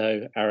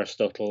Plato,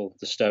 Aristotle,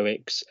 the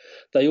Stoics,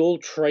 they all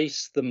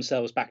trace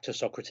themselves back to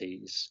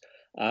Socrates.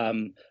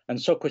 And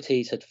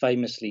Socrates had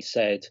famously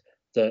said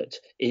that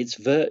it's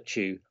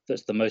virtue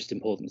that's the most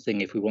important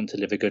thing if we want to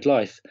live a good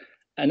life.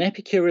 And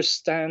Epicurus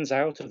stands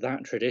out of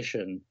that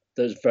tradition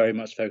that's very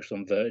much focused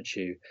on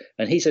virtue.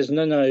 And he says,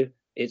 no,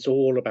 it's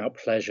all about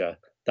pleasure.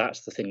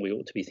 That's the thing we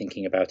ought to be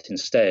thinking about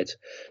instead.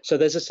 So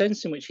there's a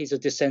sense in which he's a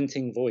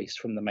dissenting voice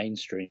from the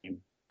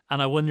mainstream.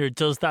 And I wonder,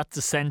 does that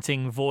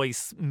dissenting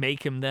voice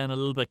make him then a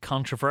little bit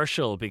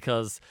controversial,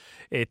 because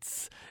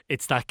it's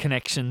that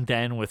connection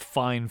then with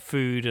fine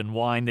food and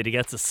wine that he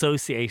gets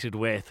associated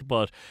with,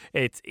 but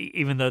it's,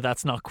 even though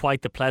that's not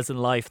quite the pleasant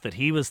life that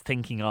he was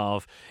thinking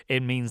of,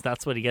 it means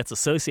that's what he gets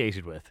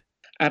associated with.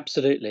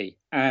 Absolutely.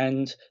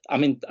 And I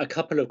mean, a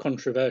couple of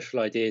controversial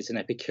ideas in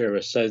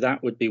Epicurus. So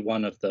that would be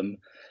one of them.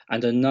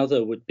 And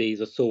another would be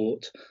the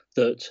thought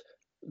that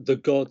the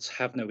gods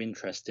have no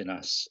interest in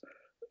us.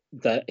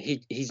 That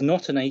he's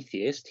not an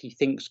atheist. He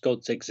thinks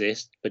gods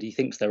exist, but he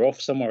thinks they're off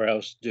somewhere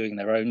else doing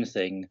their own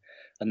thing,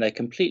 and they're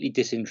completely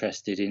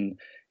disinterested in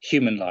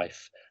human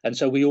life. And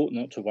so we ought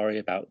not to worry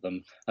about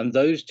them. And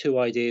those two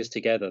ideas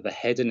together, the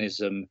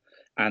hedonism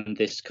and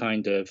this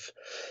kind of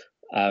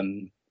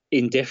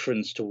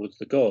indifference towards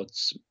the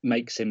gods,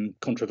 makes him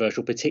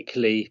controversial,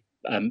 particularly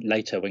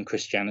later when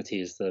Christianity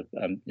is the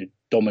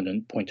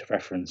dominant point of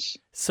reference.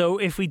 So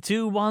if we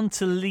do want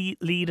to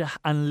lead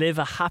and live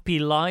a happy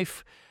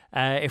life,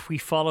 if we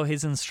follow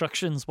his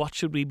instructions, what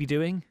should we be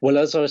doing? Well,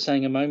 as I was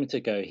saying a moment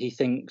ago, he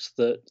thinks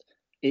that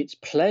it's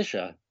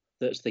pleasure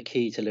that's the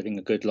key to living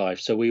a good life.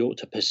 So we ought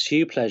to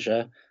pursue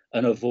pleasure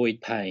and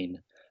avoid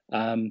pain.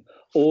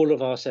 All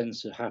of our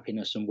sense of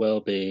happiness and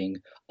well-being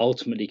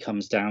ultimately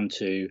comes down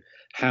to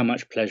how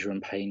much pleasure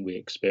and pain we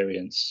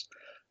experience.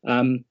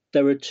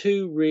 There are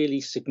two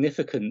really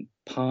significant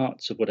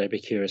parts of what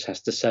Epicurus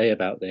has to say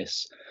about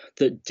this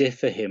that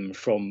differ him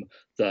from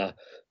the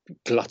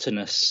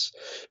gluttonous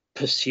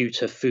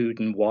pursuit of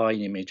food and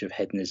wine image of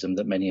hedonism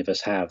that many of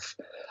us have.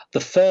 The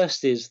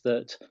first is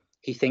that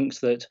he thinks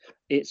that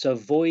it's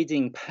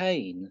avoiding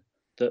pain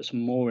that's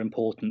more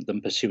important than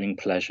pursuing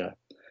pleasure.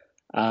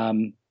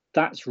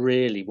 That's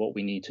really what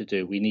we need to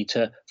do. We need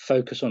to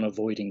focus on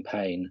avoiding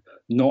pain,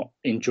 not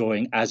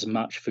enjoying as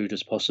much food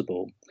as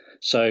possible.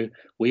 So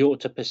we ought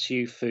to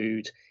pursue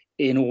food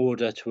in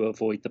order to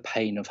avoid the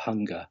pain of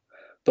hunger.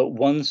 But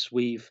once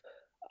we've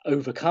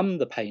overcome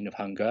the pain of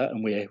hunger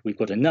and we've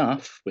got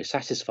enough, we're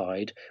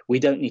satisfied, we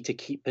don't need to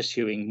keep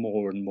pursuing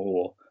more and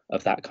more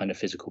of that kind of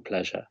physical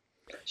pleasure.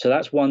 So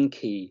that's one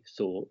key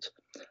thought.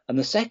 And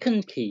the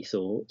second key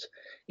thought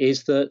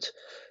is that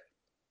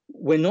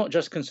we're not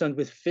just concerned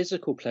with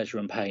physical pleasure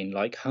and pain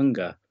like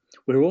hunger,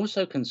 we're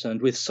also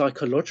concerned with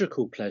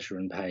psychological pleasure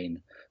and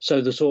pain.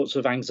 So the sorts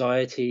of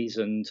anxieties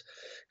and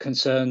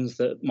concerns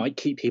that might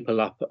keep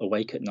people up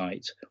awake at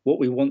night, what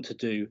we want to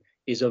do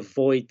is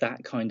avoid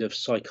that kind of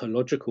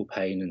psychological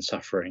pain and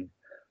suffering.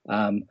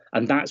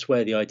 And that's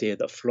where the idea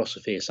that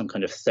philosophy is some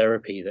kind of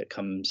therapy that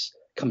comes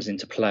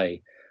into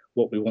play.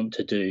 What we want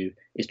to do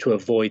is to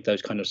avoid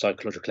those kind of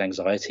psychological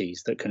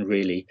anxieties that can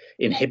really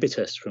inhibit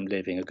us from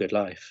living a good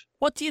life.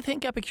 What do you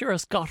think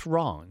Epicurus got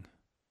wrong?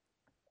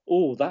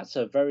 Oh, that's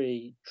a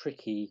very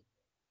tricky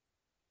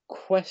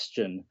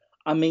question.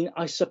 I mean,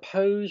 I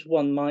suppose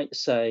one might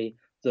say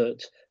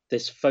that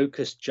this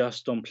focus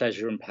just on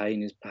pleasure and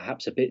pain is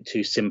perhaps a bit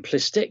too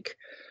simplistic.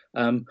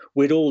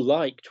 We'd all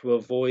like to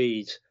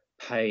avoid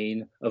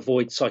pain,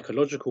 avoid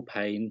psychological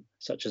pain,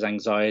 such as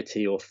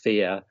anxiety or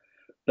fear.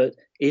 But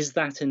is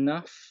that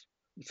enough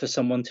for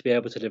someone to be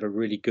able to live a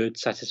really good,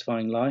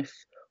 satisfying life?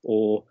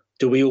 Or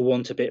do we all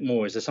want a bit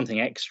more? Is there something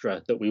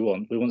extra that we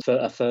want? We want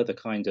a further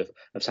kind of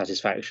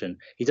satisfaction.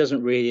 He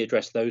doesn't really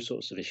address those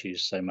sorts of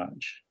issues so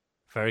much.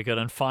 Very good.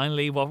 And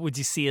finally, what would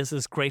you see as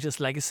his greatest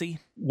legacy?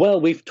 Well,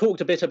 we've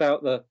talked a bit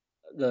about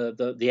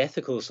the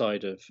ethical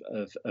side of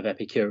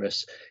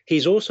Epicurus.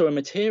 He's also a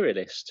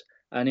materialist,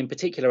 and in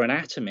particular an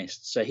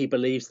atomist. So he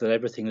believes that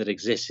everything that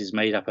exists is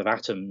made up of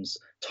atoms,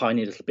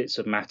 tiny little bits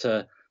of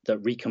matter that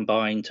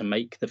recombine to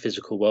make the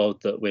physical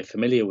world that we're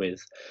familiar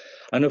with.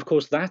 And of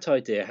course, that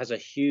idea has a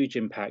huge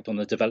impact on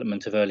the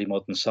development of early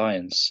modern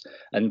science.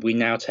 And we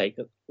now take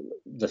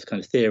this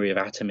kind of theory of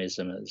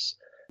atomism as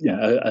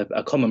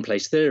a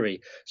commonplace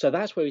theory. So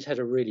that's where he's had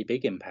a really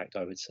big impact,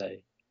 I would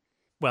say.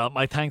 Well,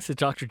 my thanks to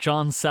Dr.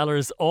 John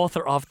Sellers,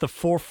 author of The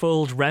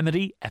Fourfold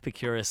Remedy,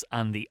 Epicurus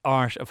and the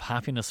Art of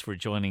Happiness, for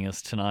joining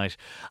us tonight.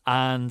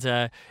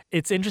 And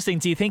it's interesting,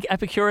 do you think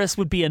Epicurus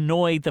would be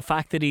annoyed the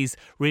fact that he's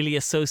really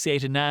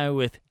associated now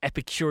with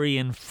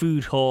Epicurean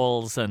food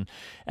halls and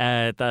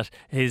that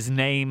his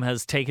name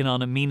has taken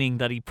on a meaning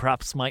that he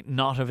perhaps might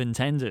not have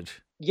intended?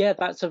 Yeah,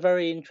 that's a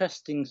very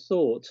interesting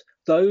thought.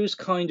 Those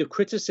kind of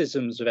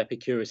criticisms of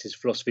Epicurus's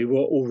philosophy were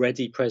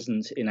already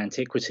present in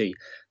antiquity.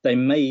 They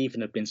may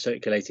even have been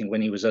circulating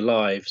when he was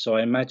alive. So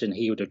I imagine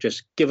he would have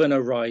just given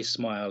a wry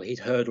smile. He'd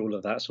heard all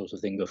of that sort of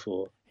thing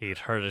before. He'd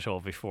heard it all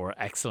before.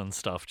 Excellent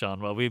stuff,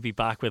 John. Well, we'll be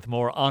back with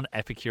more on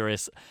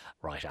Epicurus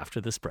right after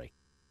this break.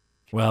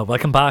 Well,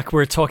 welcome back.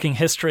 We're talking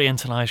history, and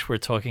tonight we're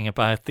talking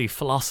about the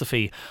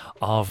philosophy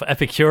of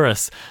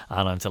Epicurus.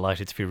 And I'm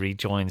delighted to be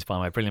rejoined by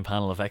my brilliant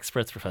panel of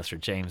experts, Professor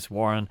James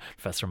Warren,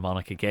 Professor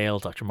Monica Gale,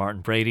 Dr.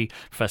 Martin Brady,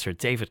 Professor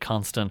David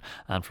Constant,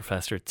 and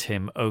Professor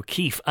Tim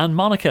O'Keefe. And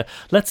Monica,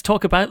 let's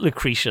talk about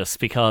Lucretius,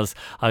 because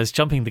I was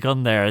jumping the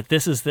gun there.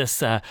 This is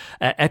this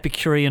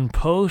Epicurean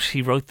poet.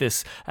 He wrote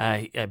this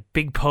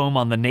big poem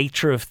on the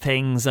nature of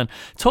things. And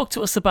talk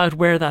to us about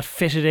where that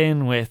fitted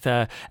in with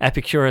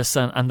Epicurus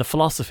and the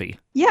philosophy.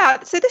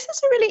 Yeah, so this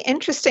is a really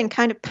interesting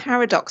kind of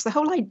paradox, the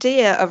whole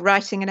idea of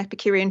writing an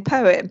Epicurean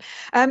poem,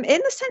 in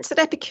the sense that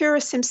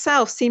Epicurus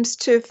himself seems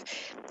to have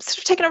sort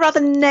of taken a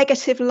rather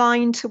negative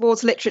line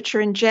towards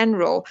literature in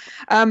general,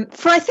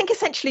 for I think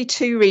essentially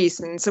two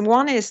reasons. And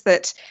one is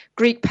that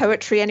Greek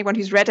poetry, anyone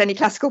who's read any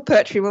classical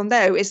poetry will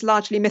know, is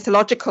largely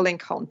mythological in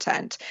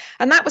content.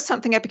 And that was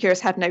something Epicurus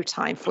had no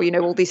time for,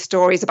 all these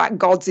stories about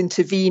gods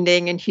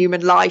intervening in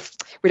human life.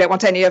 We don't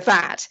want any of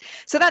that.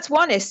 So that's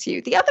one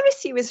issue. The other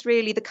issue is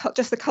really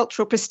just the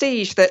cultural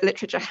prestige that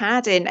literature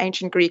had in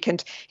ancient Greek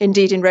and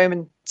indeed in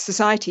Roman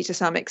society to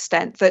some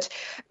extent, that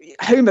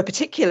Homer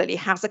particularly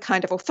has a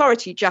kind of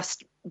authority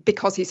just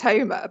because he's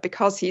Homer,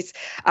 because he's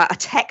a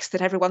text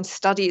that everyone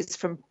studies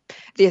from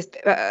the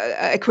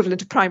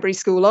equivalent of primary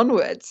school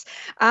onwards.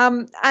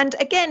 And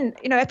again,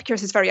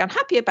 Epicurus is very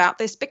unhappy about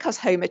this because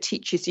Homer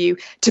teaches you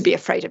to be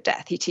afraid of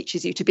death. He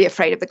teaches you to be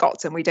afraid of the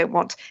gods, and we don't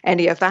want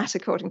any of that,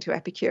 according to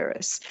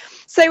Epicurus.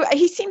 So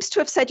he seems to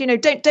have said,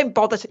 don't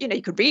bother to,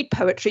 you could read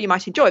poetry, you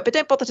might enjoy it, but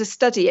don't bother to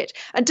study it,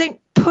 and don't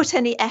put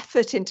any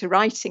effort into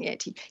writing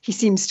it, he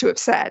seems to have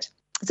said.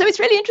 So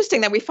it's really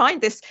interesting that we find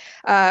this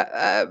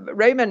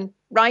Roman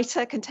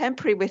writer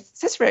contemporary with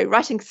Cicero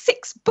writing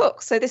 6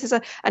 books. So this is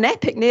an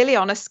epic nearly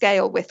on a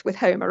scale with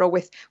Homer or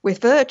with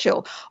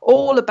Virgil,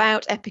 all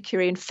about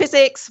Epicurean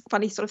physics,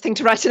 funny sort of thing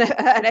to write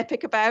an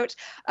epic about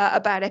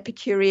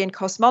Epicurean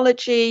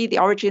cosmology, the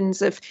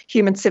origins of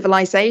human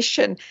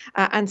civilization,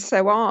 and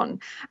so on.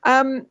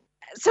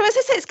 So as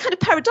I say, it's kind of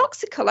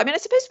paradoxical. I mean, I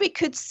suppose we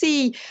could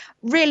see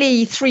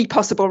really 3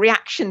 possible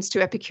reactions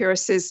to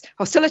Epicurus's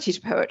hostility to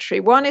poetry.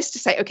 One is to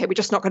say, okay, we're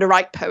just not going to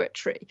write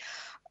poetry.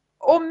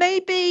 Or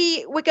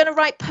maybe we're going to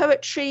write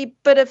poetry,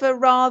 but of a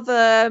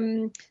rather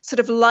sort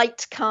of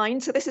light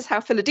kind. So this is how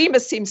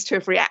Philodemus seems to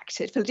have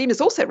reacted.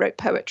 Philodemus also wrote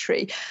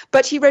poetry,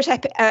 but he wrote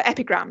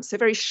epigrams, so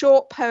very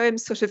short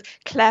poems, sort of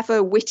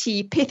clever,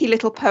 witty, pithy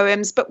little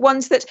poems, but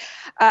ones that,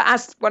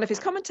 as one of his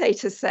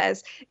commentators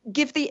says,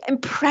 give the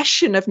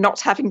impression of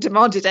not having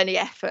demanded any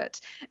effort.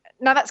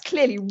 Now, that's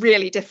clearly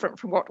really different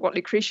from what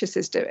Lucretius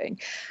is doing.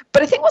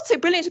 But I think what's so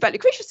brilliant about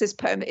Lucretius's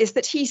poem is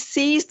that he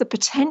sees the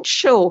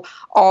potential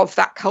of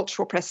that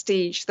cultural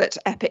prestige that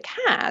epic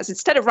has.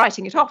 Instead of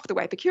writing it off the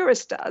way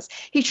Epicurus does,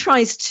 he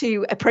tries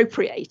to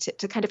appropriate it,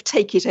 to kind of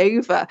take it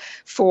over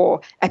for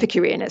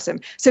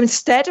Epicureanism. So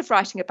instead of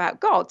writing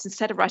about gods,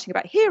 instead of writing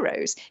about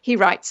heroes, he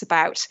writes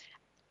about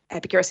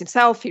Epicurus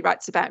himself, he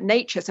writes about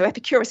nature. So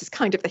Epicurus is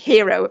kind of the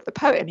hero of the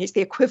poem. He's the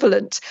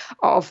equivalent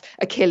of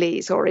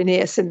Achilles or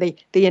Aeneas in the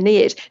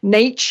Aeneid.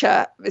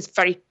 Nature is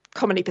very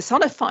commonly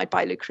personified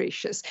by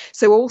Lucretius,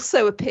 so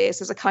also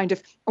appears as a kind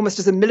of, almost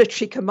as a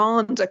military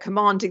commander,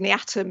 commanding the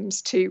atoms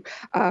to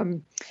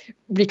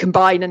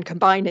recombine and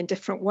combine in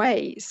different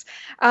ways.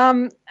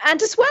 And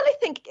as well, I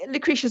think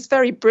Lucretius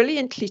very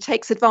brilliantly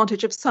takes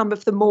advantage of some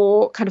of the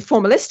more kind of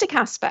formalistic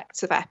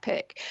aspects of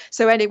epic.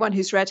 So anyone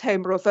who's read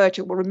Homer or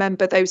Virgil will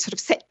remember those sort of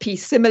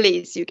set-piece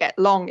similes. You get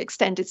long,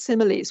 extended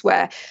similes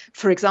where,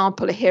 for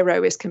example, a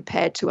hero is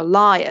compared to a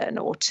lion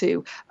or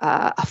to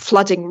a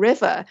flooding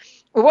river.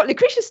 Well, what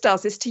Lucretius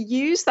does is to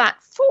use that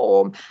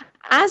form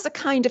as a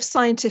kind of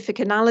scientific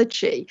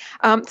analogy.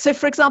 So,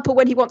 for example,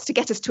 when he wants to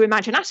get us to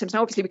imagine atoms,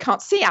 now obviously we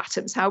can't see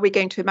atoms, how are we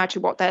going to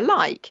imagine what they're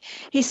like?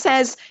 He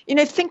says,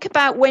 think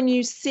about when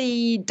you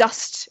see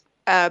dust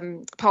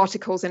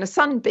particles in a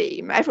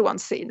sunbeam.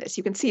 Everyone's seen this.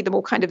 You can see them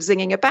all kind of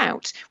zinging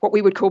about. What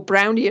we would call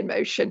Brownian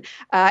motion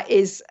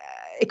is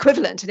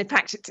equivalent. And in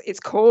fact, it's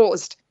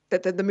caused.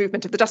 The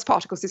movement of the dust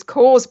particles is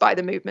caused by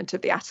the movement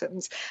of the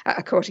atoms,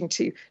 according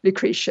to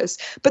Lucretius.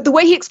 But the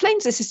way he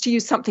explains this is to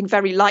use something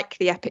very like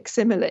the epic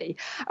simile.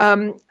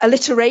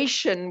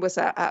 Alliteration was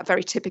a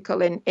very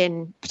typical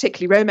in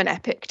particularly Roman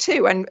epic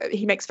too, and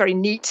he makes very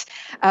neat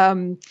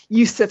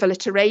use of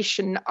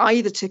alliteration,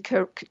 either to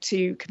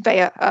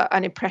convey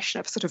an impression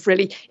of sort of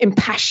really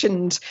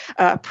impassioned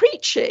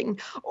preaching,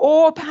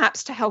 or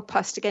perhaps to help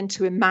us again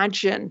to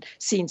imagine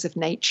scenes of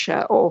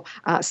nature or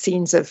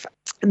scenes of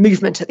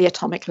movement at the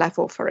atomic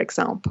level, for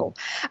example.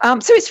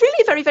 So it's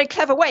really a very, very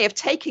clever way of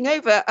taking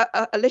over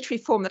a literary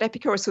form that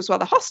Epicurus was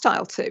rather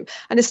hostile to.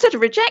 And instead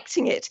of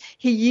rejecting it,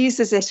 he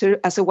uses it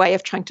as a way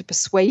of trying to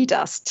persuade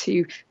us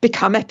to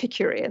become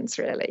Epicureans,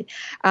 really.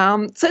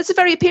 So it's a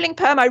very appealing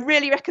poem. I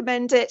really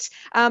recommend it.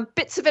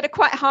 Bits of it are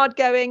quite hard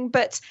going,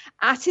 but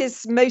at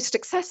his most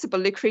accessible,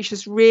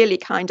 Lucretius really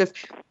kind of,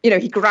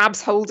 he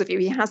grabs hold of you.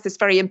 He has this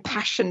very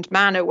impassioned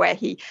manner where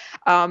he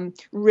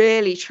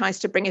really tries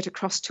to bring it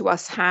across to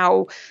us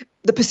how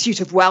the pursuit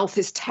of wealth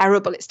is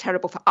terrible. It's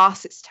terrible for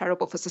us. It's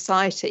terrible for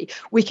society.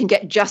 We can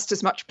get just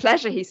as much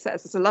pleasure, he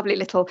says. There's a lovely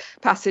little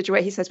passage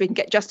where he says we can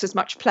get just as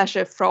much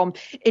pleasure from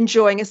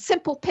enjoying a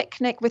simple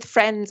picnic with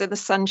friends in the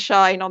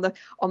sunshine on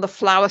the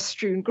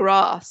flower-strewn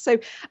grass. So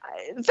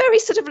very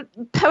sort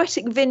of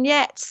poetic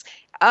vignettes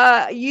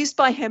used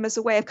by him as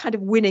a way of kind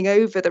of winning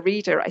over the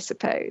reader, I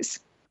suppose.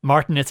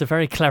 Martin, it's a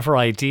very clever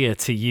idea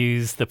to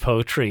use the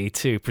poetry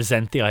to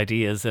present the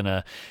ideas in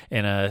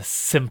a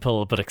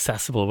simple but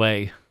accessible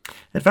way.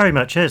 It very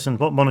much is, and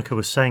what Monica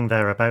was saying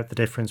there about the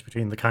difference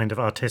between the kind of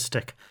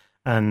artistic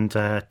and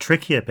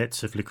trickier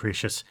bits of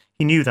Lucretius.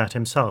 He knew that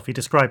himself. He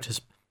described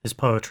his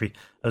poetry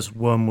as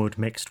wormwood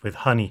mixed with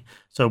honey.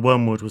 So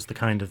wormwood was the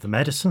kind of the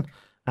medicine,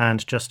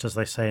 and just as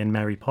they say in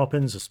Mary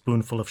Poppins, a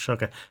spoonful of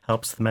sugar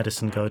helps the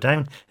medicine go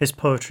down, his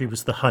poetry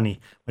was the honey,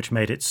 which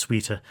made it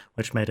sweeter,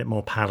 which made it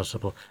more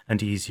palatable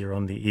and easier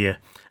on the ear.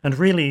 And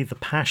really, the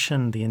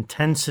passion, the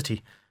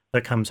intensity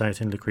that comes out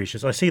in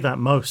Lucretius, I see that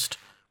most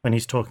when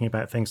he's talking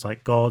about things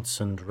like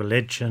gods and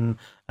religion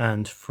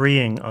and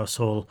freeing us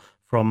all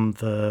from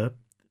the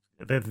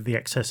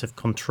excessive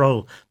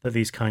control that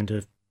these kind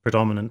of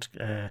predominant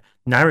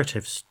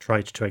narratives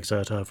tried to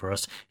exert over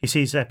us. He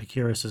sees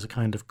Epicurus as a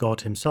kind of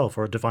god himself,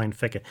 or a divine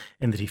figure,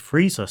 in that he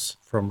frees us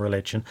from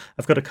religion.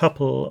 I've got a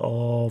couple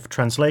of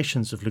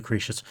translations of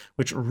Lucretius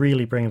which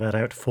really bring that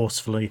out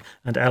forcefully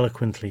and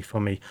eloquently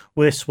for me.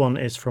 This one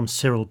is from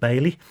Cyril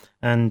Bailey,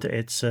 and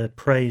it's a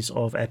praise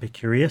of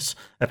Epicurus.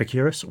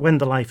 When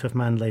the life of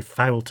man lay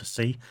foul to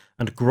see,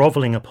 and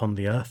grovelling upon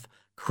the earth,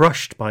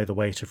 crushed by the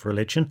weight of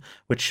religion,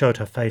 which showed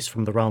her face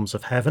from the realms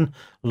of heaven,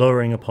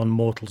 lowering upon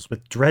mortals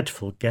with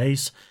dreadful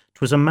gaze,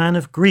 'twas a man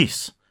of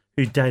Greece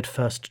who dared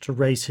first to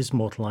raise his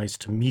mortal eyes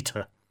to meet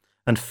her,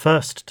 and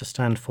first to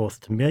stand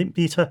forth to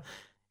meet her.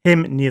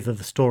 Him neither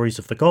the stories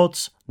of the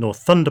gods, nor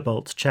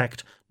thunderbolts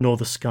checked, nor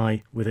the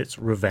sky with its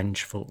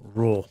revengeful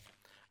roar.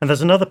 And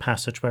there's another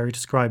passage where he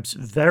describes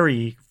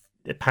very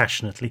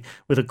passionately,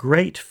 with a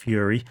great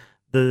fury,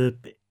 the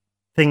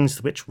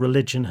things which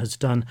religion has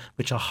done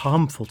which are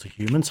harmful to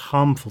humans,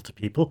 harmful to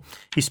people.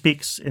 He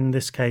speaks in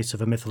this case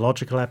of a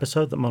mythological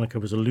episode that Monica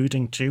was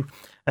alluding to,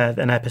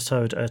 an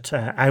episode at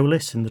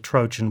Aulis in the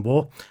Trojan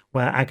War,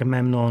 where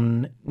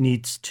Agamemnon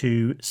needs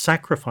to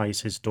sacrifice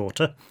his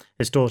daughter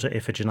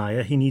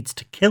Iphigenia. He needs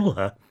to kill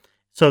her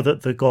so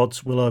that the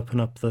gods will open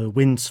up the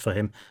winds for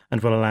him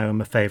and will allow him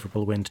a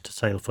favourable wind to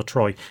sail for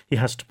Troy. He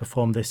has to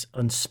perform this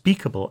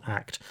unspeakable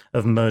act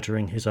of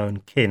murdering his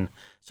own kin.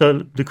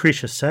 So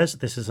Lucretius says,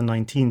 this is a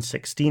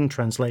 1916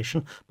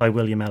 translation by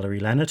William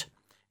Ellery Leonard,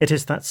 "It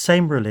is that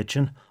same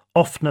religion,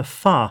 oftener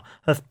far,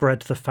 hath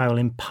bred the foul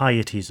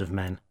impieties of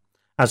men.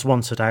 As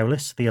once at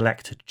Aulis, the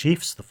elected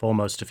chiefs, the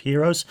foremost of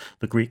heroes,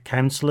 the Greek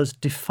counsellors,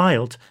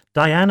 defiled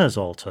Diana's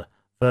altar,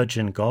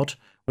 virgin god,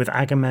 with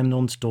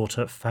Agamemnon's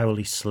daughter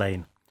foully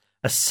slain.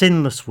 A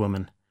sinless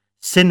woman,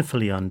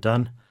 sinfully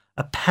undone,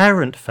 a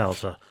parent felled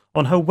her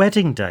on her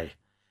wedding day,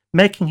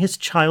 making his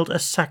child a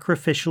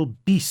sacrificial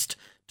beast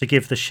to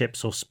give the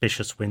ships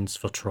auspicious winds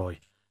for Troy.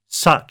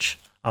 Such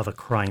are the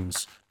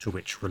crimes to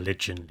which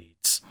religion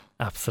leads."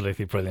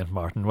 Absolutely brilliant,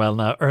 Martin. Well,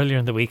 now, earlier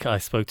in the week, I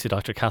spoke to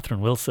Dr.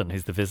 Catherine Wilson,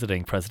 who's the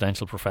visiting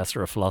Presidential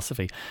Professor of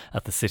Philosophy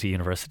at the City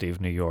University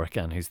of New York,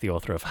 and who's the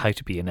author of How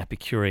to Be an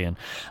Epicurean.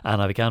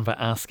 And I began by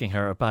asking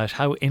her about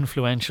how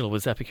influential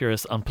was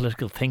Epicurus on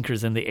political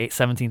thinkers in the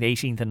 17th,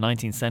 18th and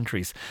 19th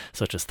centuries,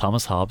 such as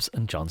Thomas Hobbes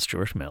and John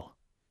Stuart Mill.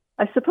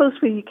 I suppose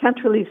we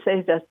can't really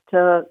say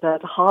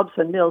that Hobbes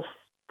and Mill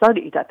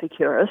studied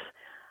Epicurus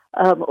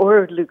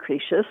or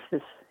Lucretius,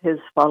 his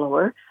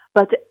follower,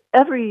 but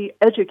every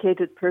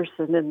educated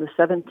person in the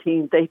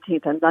 17th,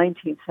 18th, and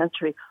 19th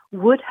century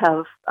would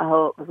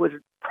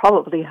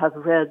probably have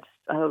read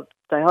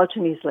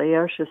Diogenes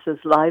Laertius's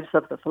Lives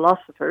of the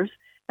Philosophers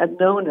and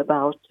known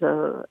about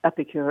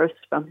Epicurus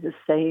from his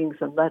sayings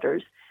and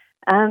letters,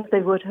 and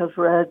they would have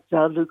read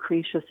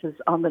Lucretius's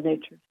On the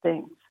Nature of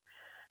Things.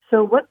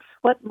 So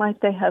what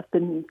might they have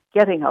been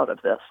getting out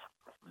of this?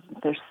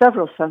 There's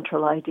several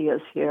central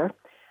ideas here.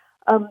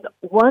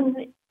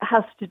 One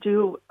has to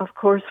do, of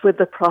course, with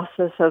the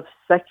process of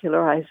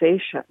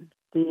secularization,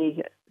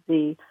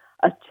 the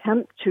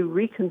attempt to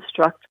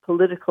reconstruct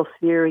political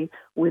theory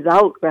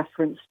without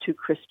reference to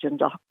Christian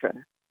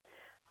doctrine.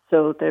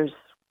 So there's,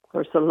 of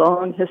course, a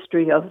long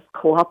history of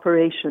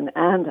cooperation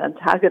and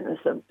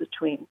antagonism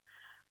between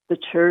the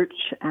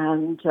church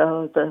and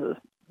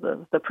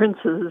the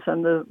princes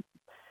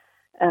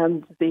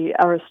and the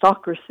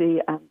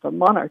aristocracy and the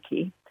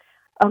monarchy.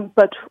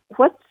 But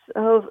what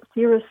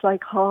theorists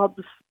like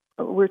Hobbes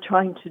were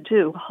trying to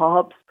do,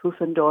 Hobbes,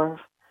 Pufendorf,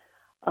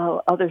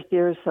 other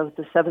theorists of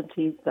the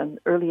 17th and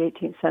early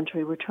 18th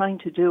century were trying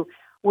to do,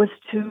 was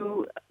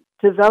to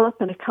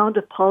develop an account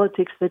of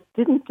politics that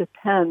didn't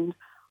depend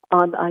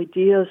on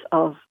ideas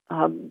of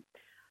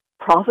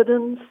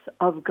providence,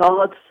 of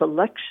God's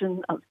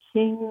selection of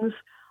kings,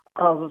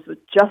 of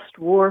just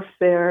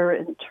warfare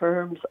in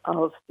terms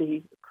of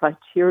the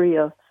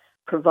criteria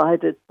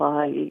provided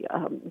by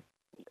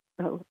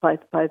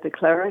the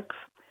clerics,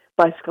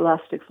 by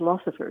scholastic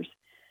philosophers.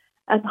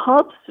 And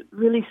Hobbes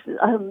really,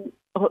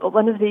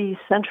 one of the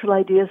central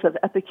ideas of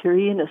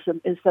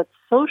Epicureanism is that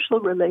social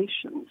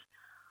relations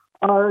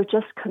are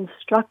just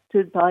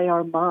constructed by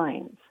our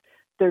minds.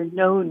 There are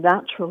no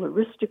natural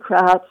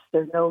aristocrats,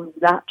 there are no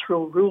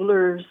natural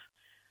rulers,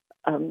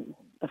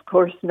 of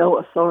course, no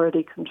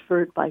authority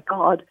conferred by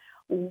God.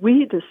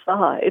 We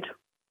decide,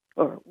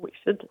 or we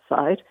should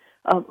decide,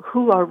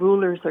 who our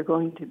rulers are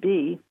going to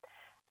be,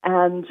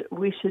 and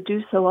we should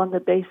do so on the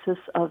basis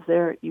of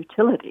their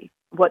utility,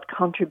 what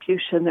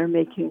contribution they're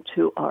making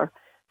to our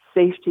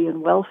safety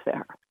and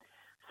welfare.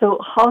 So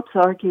Hobbes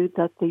argued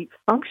that the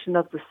function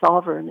of the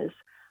sovereign is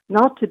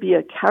not to be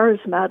a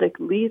charismatic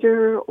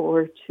leader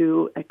or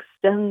to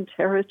extend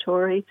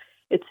territory.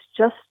 It's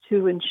just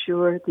to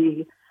ensure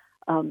the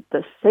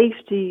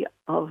safety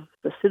of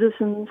the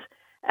citizens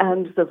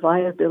and the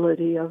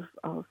viability of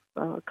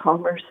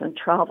commerce and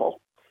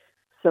travel.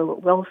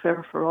 So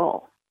welfare for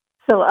all.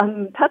 So,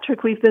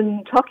 Patrick, we've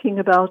been talking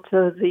about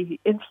the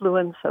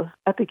influence of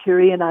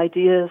Epicurean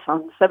ideas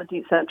on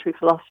 17th century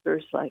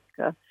philosophers like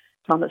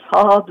Thomas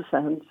Hobbes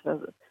and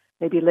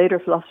maybe later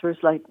philosophers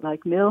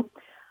like Mill.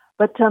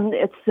 But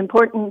it's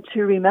important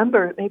to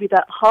remember maybe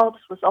that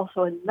Hobbes was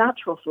also a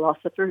natural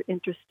philosopher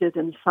interested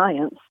in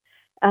science.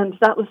 And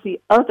that was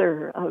the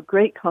other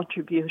great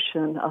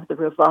contribution of the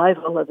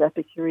revival of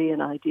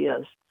Epicurean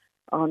ideas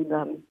on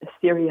the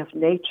theory of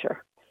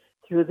nature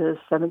through the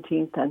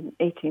 17th and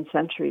 18th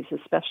centuries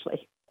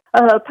especially.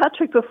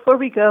 Patrick, before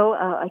we go,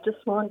 I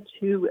just want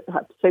to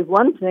say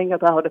one thing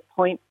about a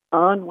point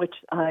on which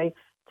I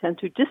tend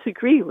to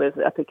disagree with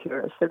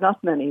Epicurus. There are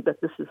not many,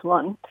 but this is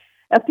one.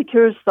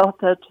 Epicurus thought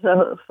that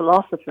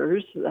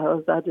philosophers,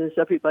 that is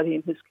everybody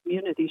in his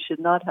community, should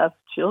not have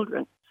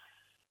children.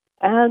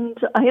 And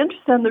I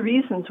understand the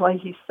reasons why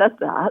he said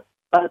that,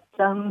 but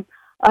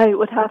I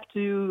would have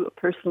to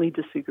personally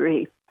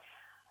disagree.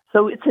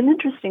 So it's an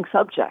interesting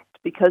subject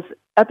because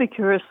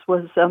Epicurus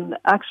was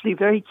actually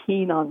very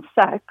keen on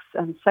sex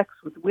and sex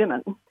with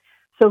women.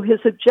 So his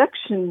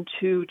objection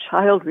to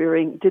child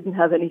rearing didn't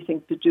have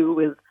anything to do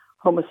with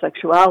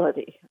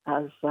homosexuality,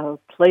 as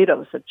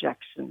Plato's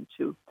objection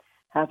to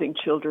having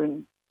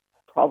children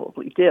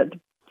probably did.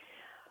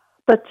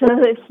 But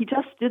he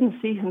just didn't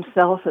see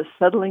himself as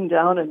settling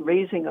down and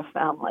raising a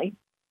family.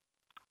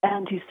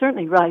 And he's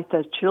certainly right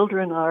that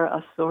children are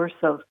a source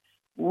of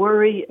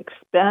worry,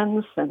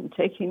 expense, and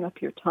taking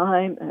up your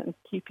time and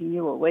keeping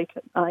you awake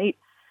at night.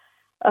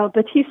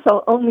 But he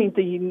saw only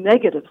the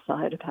negative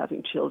side of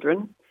having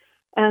children.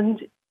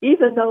 And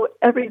even though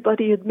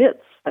everybody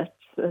admits that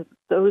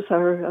those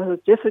are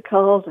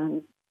difficult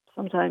and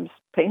sometimes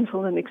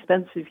painful and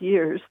expensive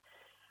years,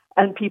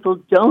 and people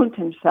don't,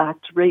 in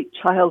fact, rate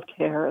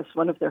childcare as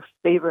one of their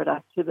favorite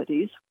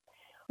activities,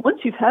 once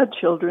you've had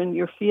children,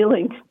 your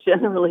feeling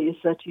generally is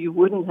that you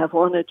wouldn't have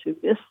wanted to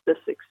miss this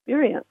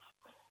experience,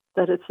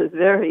 that it's a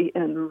very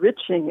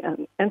enriching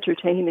and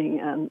entertaining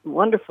and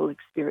wonderful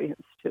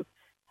experience to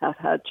have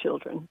had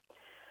children.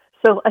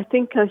 So I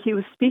think he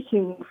was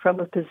speaking from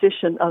a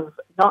position of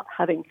not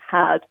having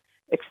had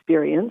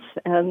experience,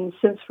 and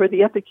since for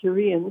the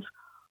Epicureans,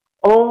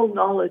 all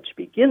knowledge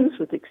begins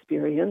with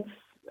experience,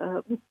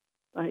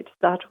 right?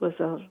 That was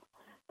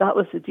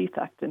a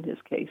defect in his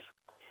case.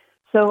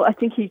 So I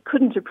think he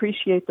couldn't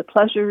appreciate the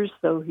pleasures,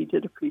 though he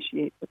did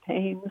appreciate the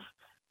pains,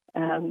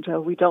 and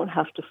we don't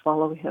have to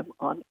follow him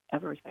on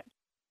everything.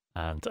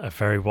 And a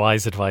very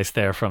wise advice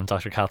there from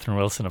Dr. Catherine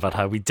Wilson about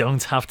how we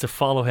don't have to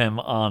follow him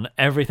on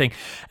everything.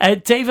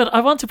 David,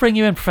 I want to bring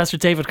you in, Professor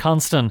David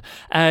Konstan.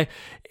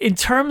 In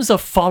terms of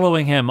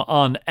following him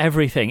on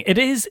everything, it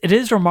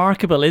is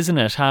remarkable, isn't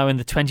it, how in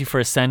the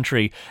 21st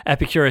century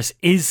Epicurus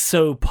is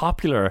so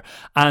popular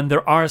and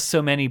there are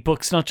so many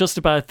books, not just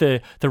about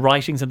the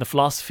writings and the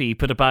philosophy,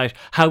 but about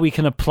how we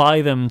can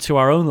apply them to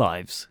our own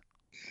lives.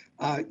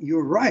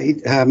 You're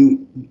right.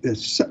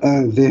 There's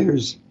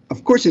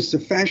Of course, it's the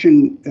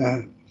fashion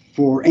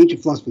for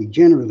ancient philosophy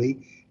generally.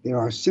 There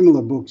are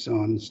similar books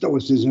on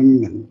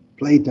Stoicism and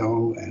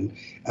Plato, and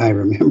I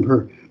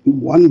remember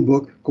one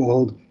book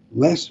called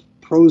Less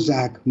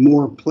Prozac,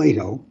 More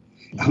Plato.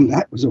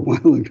 That was a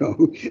while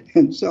ago.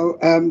 And so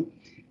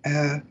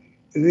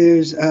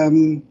there's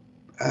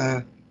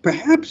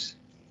perhaps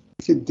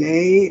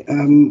today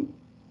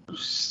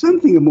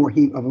something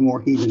of a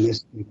more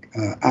hedonistic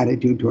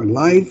attitude toward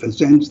life, a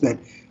sense that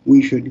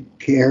we should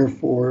care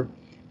for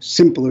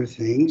simpler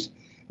things.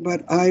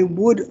 But I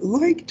would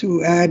like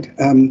to add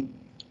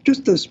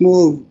just a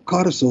small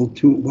codicil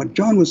to what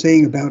John was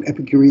saying about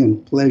Epicurean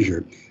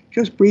pleasure,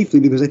 just briefly,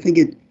 because I think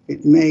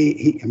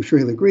I'm sure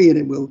he'll agree, and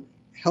it will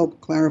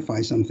help clarify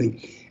something.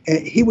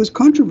 He was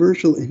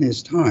controversial in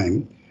his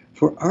time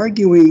for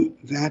arguing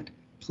that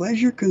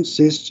pleasure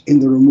consists in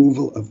the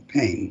removal of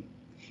pain.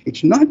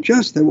 It's not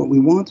just that what we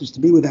want is to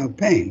be without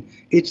pain.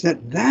 It's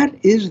that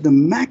is the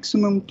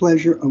maximum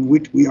pleasure of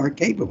which we are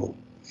capable.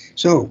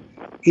 So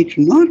it's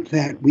not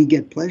that we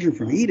get pleasure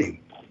from eating.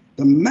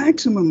 The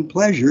maximum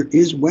pleasure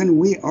is when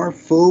we are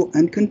full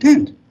and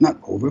content. Not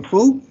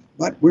overfull,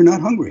 but we're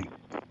not hungry.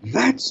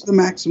 That's the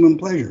maximum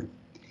pleasure.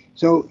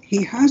 So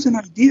he has an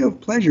idea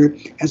of pleasure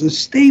as a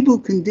stable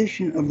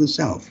condition of the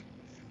self.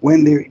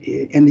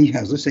 And he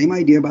has the same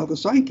idea about the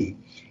psyche.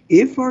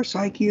 If our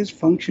psyche is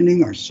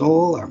functioning, our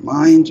soul, our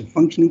minds are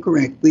functioning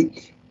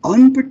correctly,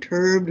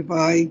 unperturbed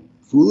by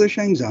foolish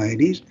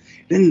anxieties,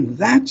 then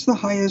that's the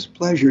highest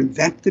pleasure,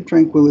 that's the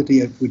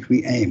tranquility at which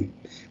we aim.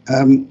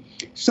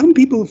 Some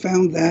people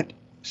found that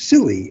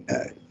silly.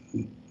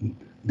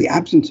 The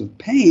absence of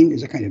pain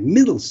is a kind of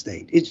middle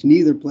state. It's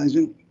neither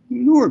pleasant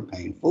nor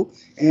painful,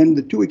 and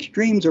the two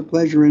extremes are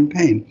pleasure and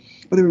pain.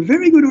 But there are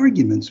very good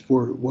arguments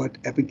for what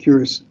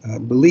Epicurus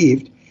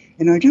believed,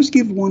 And I'll just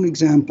give one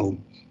example.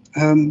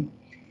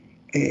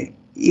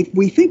 If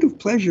we think of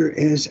pleasure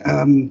as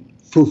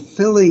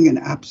fulfilling an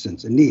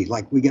absence, a need,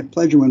 like we get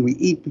pleasure when we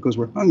eat because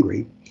we're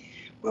hungry,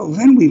 well,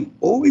 then we've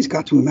always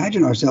got to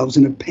imagine ourselves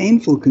in a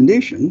painful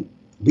condition,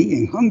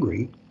 being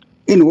hungry,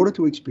 in order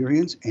to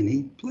experience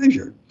any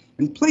pleasure.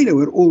 And Plato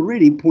had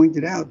already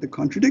pointed out the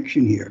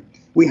contradiction here.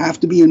 We have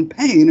to be in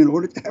pain in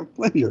order to have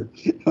pleasure.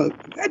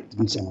 That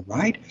doesn't sound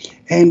right.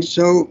 And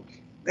so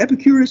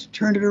Epicurus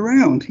turned it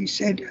around. He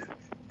said,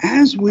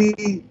 as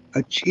we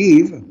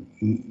achieve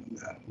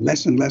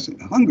less and less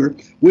hunger,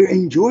 we're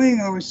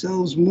enjoying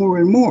ourselves more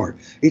and more.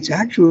 It's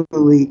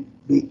actually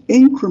the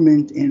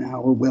increment in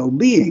our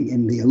well-being,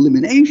 in the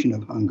elimination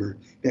of hunger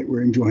that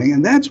we're enjoying.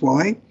 And that's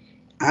why,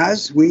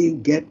 as we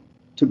get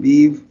to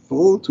be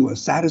full, to a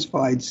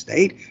satisfied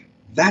state,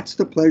 that's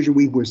the pleasure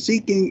we were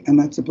seeking, and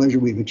that's the pleasure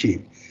we've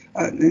achieved.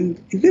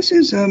 And this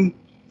is a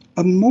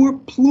more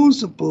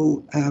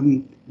plausible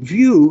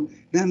view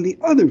than the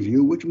other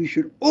view, which we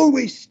should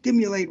always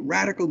stimulate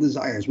radical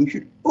desires. We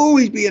should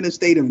always be in a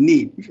state of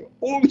need. We should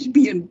always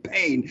be in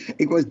pain,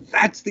 because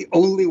that's the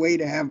only way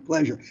to have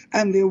pleasure.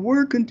 And there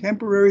were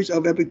contemporaries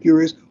of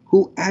Epicurus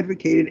who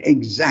advocated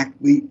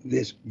exactly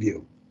this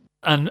view.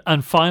 And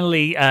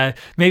finally,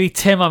 maybe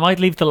Tim, I might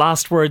leave the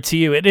last word to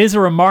you. It is a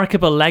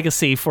remarkable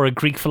legacy for a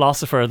Greek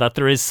philosopher that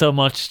there is so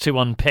much to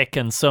unpick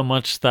and so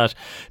much that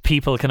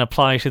people can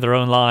apply to their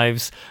own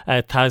lives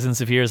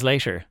thousands of years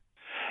later.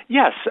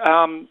 Yes,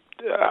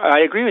 I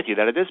agree with you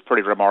that it is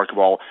pretty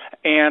remarkable.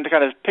 And to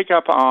kind of pick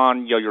up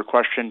on your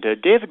question to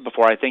David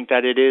before, I think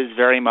that it is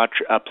very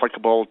much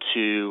applicable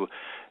to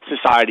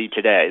society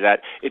today. That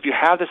if you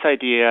have this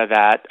idea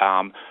that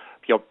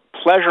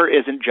pleasure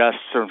isn't just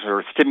sort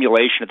of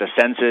stimulation of the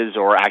senses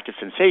or active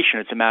sensation,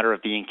 it's a matter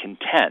of being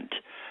content,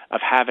 of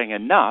having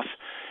enough.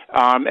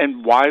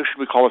 And why should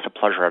we call this a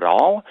pleasure at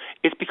all?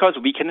 It's because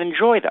we can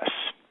enjoy this,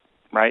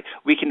 right?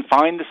 We can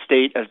find the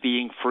state of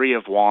being free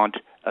of want,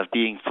 of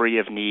being free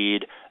of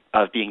need,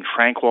 of being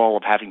tranquil,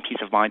 of having peace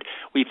of mind.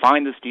 We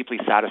find this deeply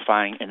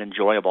satisfying and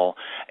enjoyable.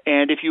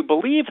 And if you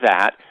believe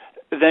that,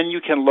 then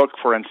you can look,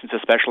 for instance,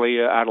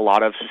 especially at a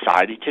lot of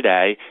society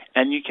today,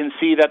 and you can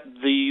see that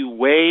the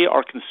way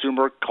our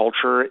consumer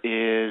culture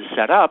is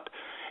set up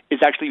is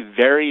actually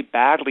very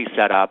badly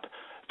set up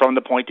from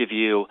the point of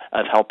view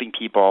of helping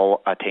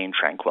people attain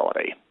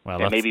tranquility. Well,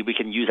 and maybe we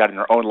can use that in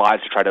our own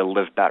lives to try to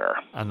live better.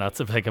 And that's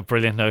a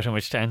brilliant note on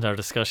which to end our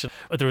discussion.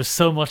 There was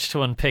so much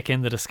to unpick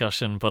in the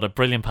discussion, but a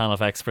brilliant panel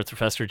of experts: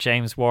 Professor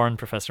James Warren,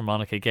 Professor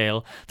Monica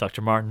Gale,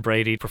 Dr. Martin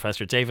Brady,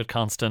 Professor David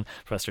Constant,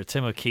 Professor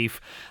Tim O'Keefe,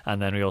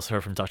 and then we also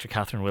heard from Dr.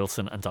 Catherine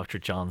Wilson and Dr.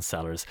 John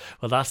Sellers.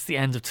 Well, that's the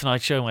end of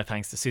tonight's show. My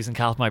thanks to Susan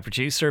Kalp, my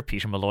producer,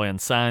 Peter Malloy on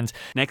sound.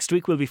 Next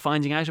week we'll be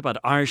finding out about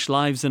Irish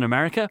lives in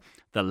America,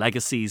 the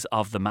legacies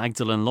of the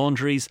Magdalen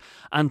laundries,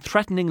 and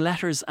threatening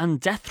letters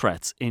and death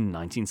threats in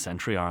 19th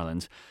century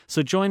Ireland.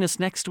 So join us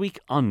next week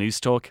on News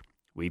Talk.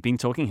 We've been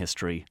talking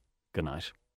history. Good night.